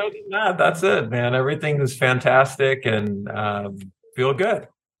up. Other than that, that's it, man. Everything is fantastic and feel good.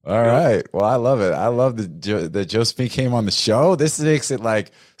 All right. Well, I love it. I love that Josephine came on the show. This makes it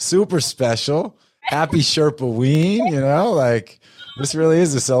like super special. Happy Sherpaween, like this really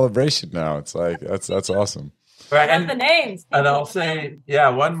is a celebration now. It's like that's awesome. Right. And the names. And I'll say,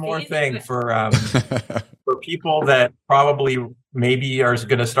 one more thing for people that probably maybe are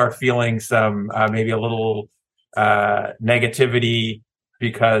going to start feeling some maybe a little negativity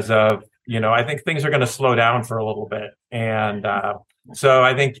because of, I think things are going to slow down for a little bit. And so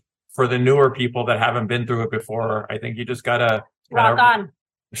I think for the newer people that haven't been through it before, I think you just got to rock on.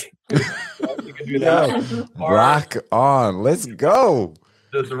 You can do that. Rock on. Let's go.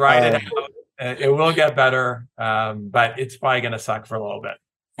 Just ride it out. It will get better, but it's probably going to suck for a little bit.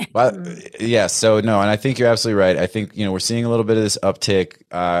 But yeah, so no, and I think you're absolutely right. I think, we're seeing a little bit of this uptick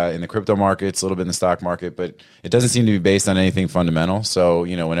in the crypto markets, a little bit in the stock market, but it doesn't seem to be based on anything fundamental. So,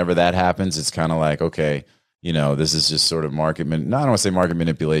 whenever that happens, it's kind of like, okay, this is just sort of I don't want to say market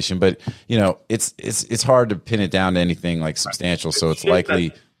manipulation, but it's hard to pin it down to anything like substantial. So it's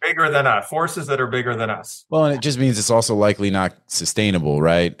likely bigger than us, forces that are bigger than us. Well, and it just means it's also likely not sustainable,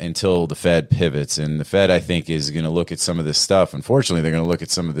 right? Until the Fed pivots. And the Fed, I think, is going to look at some of this stuff. Unfortunately, they're going to look at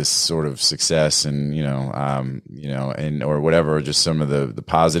some of this sort of success and, and or whatever, just some of the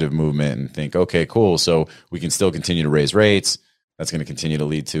positive movement and think, okay, cool. So we can still continue to raise rates. That's going to continue to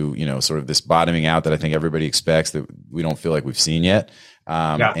lead to, sort of this bottoming out that I think everybody expects that we don't feel like we've seen yet.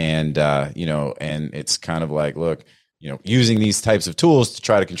 And it's kind of like, look, using these types of tools to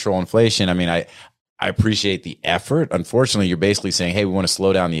try to control inflation. I mean, I appreciate the effort. Unfortunately, you're basically saying, hey, we want to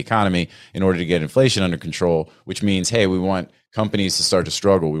slow down the economy in order to get inflation under control, which means, hey, we want companies to start to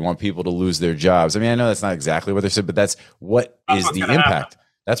struggle. We want people to lose their jobs. I mean, I know that's not exactly what they said, but that's what is the impact. Happen.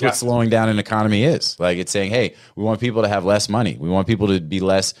 That's what slowing down an economy is. Like, it's saying, hey, we want people to have less money. We want people to be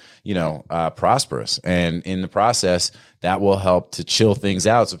less, prosperous. And in the process, that will help to chill things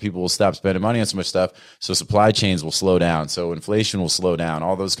out. So people will stop spending money on so much stuff. So supply chains will slow down. So inflation will slow down,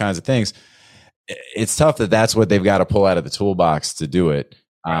 all those kinds of things. It's tough that's what they've got to pull out of the toolbox to do it.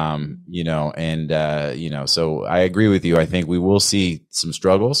 So I agree with you. I think we will see some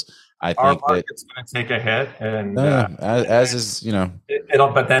struggles. I Our think market's going to take a hit, and but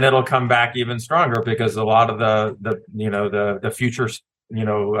then it'll come back even stronger because a lot of the future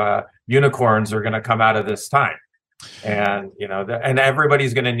unicorns are going to come out of this time, and and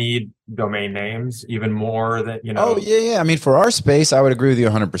everybody's going to need domain names even more than Oh yeah. I mean, for our space, I would agree with you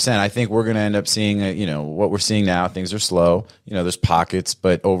 100%. I think we're going to end up seeing what we're seeing now. Things are slow. There's pockets,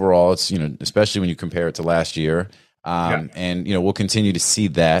 but overall, it's especially when you compare it to last year. And we'll continue to see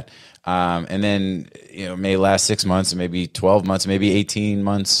that. And then, it may last 6 months, maybe 12 months, maybe 18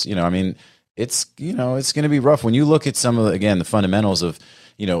 months. I mean, it's going to be rough when you look at some of the fundamentals of,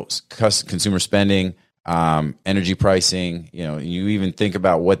 consumer spending, energy pricing, you even think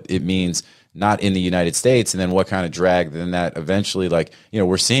about what it means, not in the United States, and then what kind of drag then that eventually,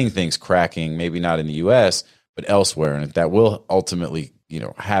 we're seeing things cracking, maybe not in the US, but elsewhere. And that will ultimately,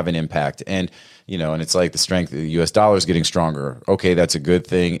 have an impact. And, and it's like the strength of the US dollar is getting stronger. Okay, that's a good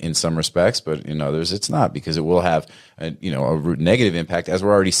thing in some respects, but in others it's not, because it will have a negative impact, as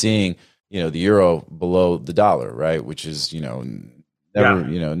we're already seeing, the euro below the dollar, right? Which is, never,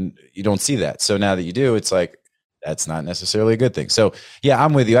 you don't see that. So now that you do, it's like, that's not necessarily a good thing. So yeah,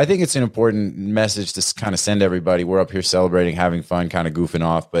 I'm with you. I think it's an important message to kind of send everybody. We're up here celebrating, having fun, kind of goofing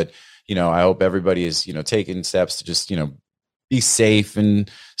off, but I hope everybody is, taking steps to just, be safe and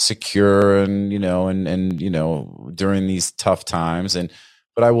secure and, during these tough times.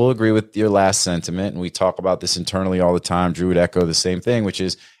 But I will agree with your last sentiment. And we talk about this internally all the time. Drew would echo the same thing, which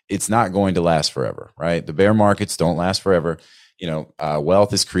is it's not going to last forever, right? The bear markets don't last forever.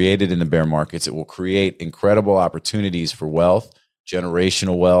 Wealth is created in the bear markets. It will create incredible opportunities for wealth,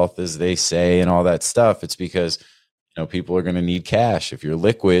 generational wealth, as they say, and all that stuff. It's because, people are going to need cash. If you're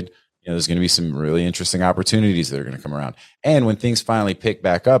liquid, there's going to be some really interesting opportunities that are going to come around. And when things finally pick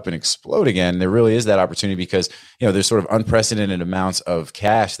back up and explode again, there really is that opportunity because, there's sort of unprecedented amounts of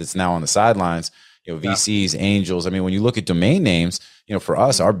cash that's now on the sidelines, VCs, angels. I mean, when you look at domain names, for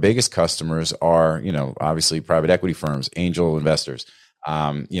us, our biggest customers are, obviously private equity firms, angel investors,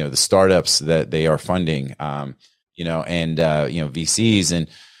 the startups that they are funding, VCs. And,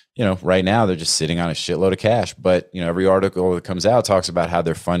 right now they're just sitting on a shitload of cash, but every article that comes out talks about how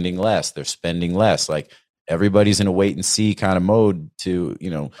they're funding less, they're spending less. Like everybody's in a wait and see kind of mode to,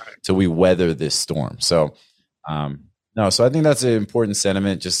 till we weather this storm. So, so I think that's an important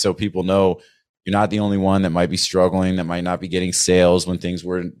sentiment, just so people know you're not the only one that might be struggling, that might not be getting sales when things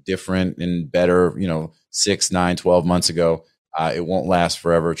were different and better, 6, 9, 12 months ago. It won't last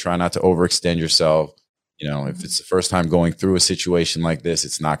forever. Try not to overextend yourself. If it's the first time going through a situation like this,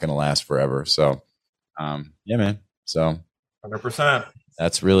 it's not going to last forever. So, yeah, man. So 100%.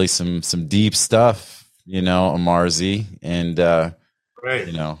 That's really some deep stuff, Amarzi. And, right.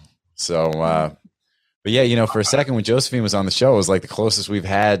 But yeah, for a second when Josephine was on the show, it was like the closest we've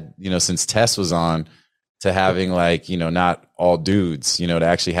had, since Tess was on, to having not all dudes, to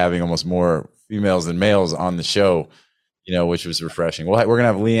actually having almost more females than males on the show, which was refreshing. Well, we're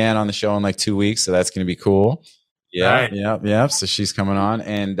going to have Leanne on the show in like 2 weeks. So that's going to be cool. Yeah. Right. Yeah. So she's coming on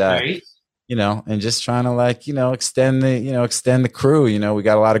and, right. And just trying to extend the crew. We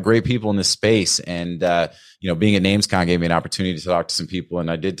got a lot of great people in this space, and being at NamesCon gave me an opportunity to talk to some people.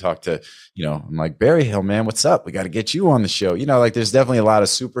 And I did talk to, I'm like, Barry Hill, man, what's up? We got to get you on the show. There's definitely a lot of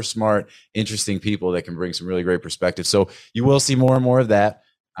super smart, interesting people that can bring some really great perspective. So you will see more and more of that.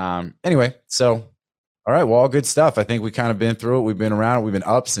 Anyway, so all right, well, all good stuff. I think we kind of been through it. We've been around it. We've been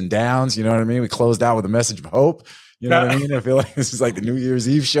ups and downs. You know what I mean? We closed out with a message of hope. You know what I mean? I feel like this is like the New Year's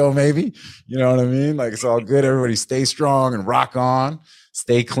Eve show, maybe. You know what I mean? Like, it's all good. Everybody stay strong and rock on.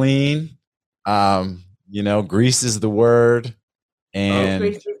 stay clean. Grease is the word. And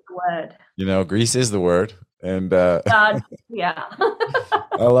grease is the word. Grease is the word. And yeah.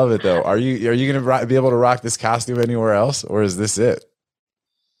 I love it though. Are you going to be able to rock this costume anywhere else, or is this it?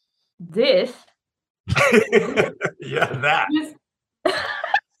 This? Yeah, that.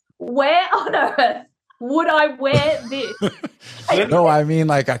 Where on earth would I wear this? No, I mean,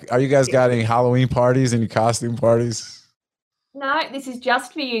 like, are you guys got any Halloween parties, any costume parties? No, this is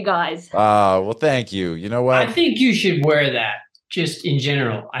just for you guys. Well, thank you. You know what? I think you should wear that just in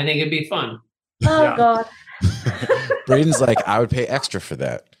general. I think it'd be fun. Oh, God. Braden's like, I would pay extra for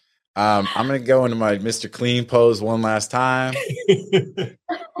that. I'm going to go into my Mr. Clean pose one last time.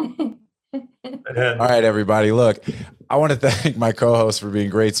 All right, everybody. Look, I want to thank my co-hosts for being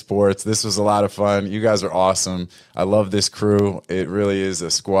great sports. This was a lot of fun. You guys are awesome. I love this crew. It really is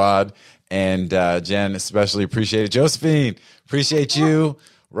a squad. And Jen, especially appreciate it. Josephine, appreciate you.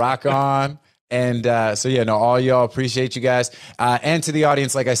 Rock on. And all y'all, appreciate you guys. And to the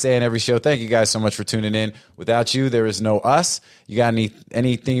audience, like I say in every show, thank you guys so much for tuning in. Without you, there is no us. You got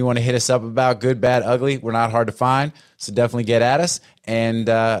anything you want to hit us up about, good, bad, ugly? We're not hard to find. So definitely get at us. And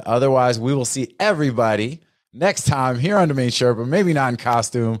otherwise, we will see everybody next time here on Domain Sherpa. Maybe not in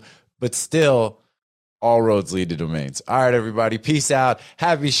costume, but still, all roads lead to domains. All right, everybody. Peace out.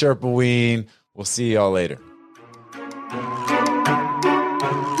 Happy Sherpaween. We'll see y'all later.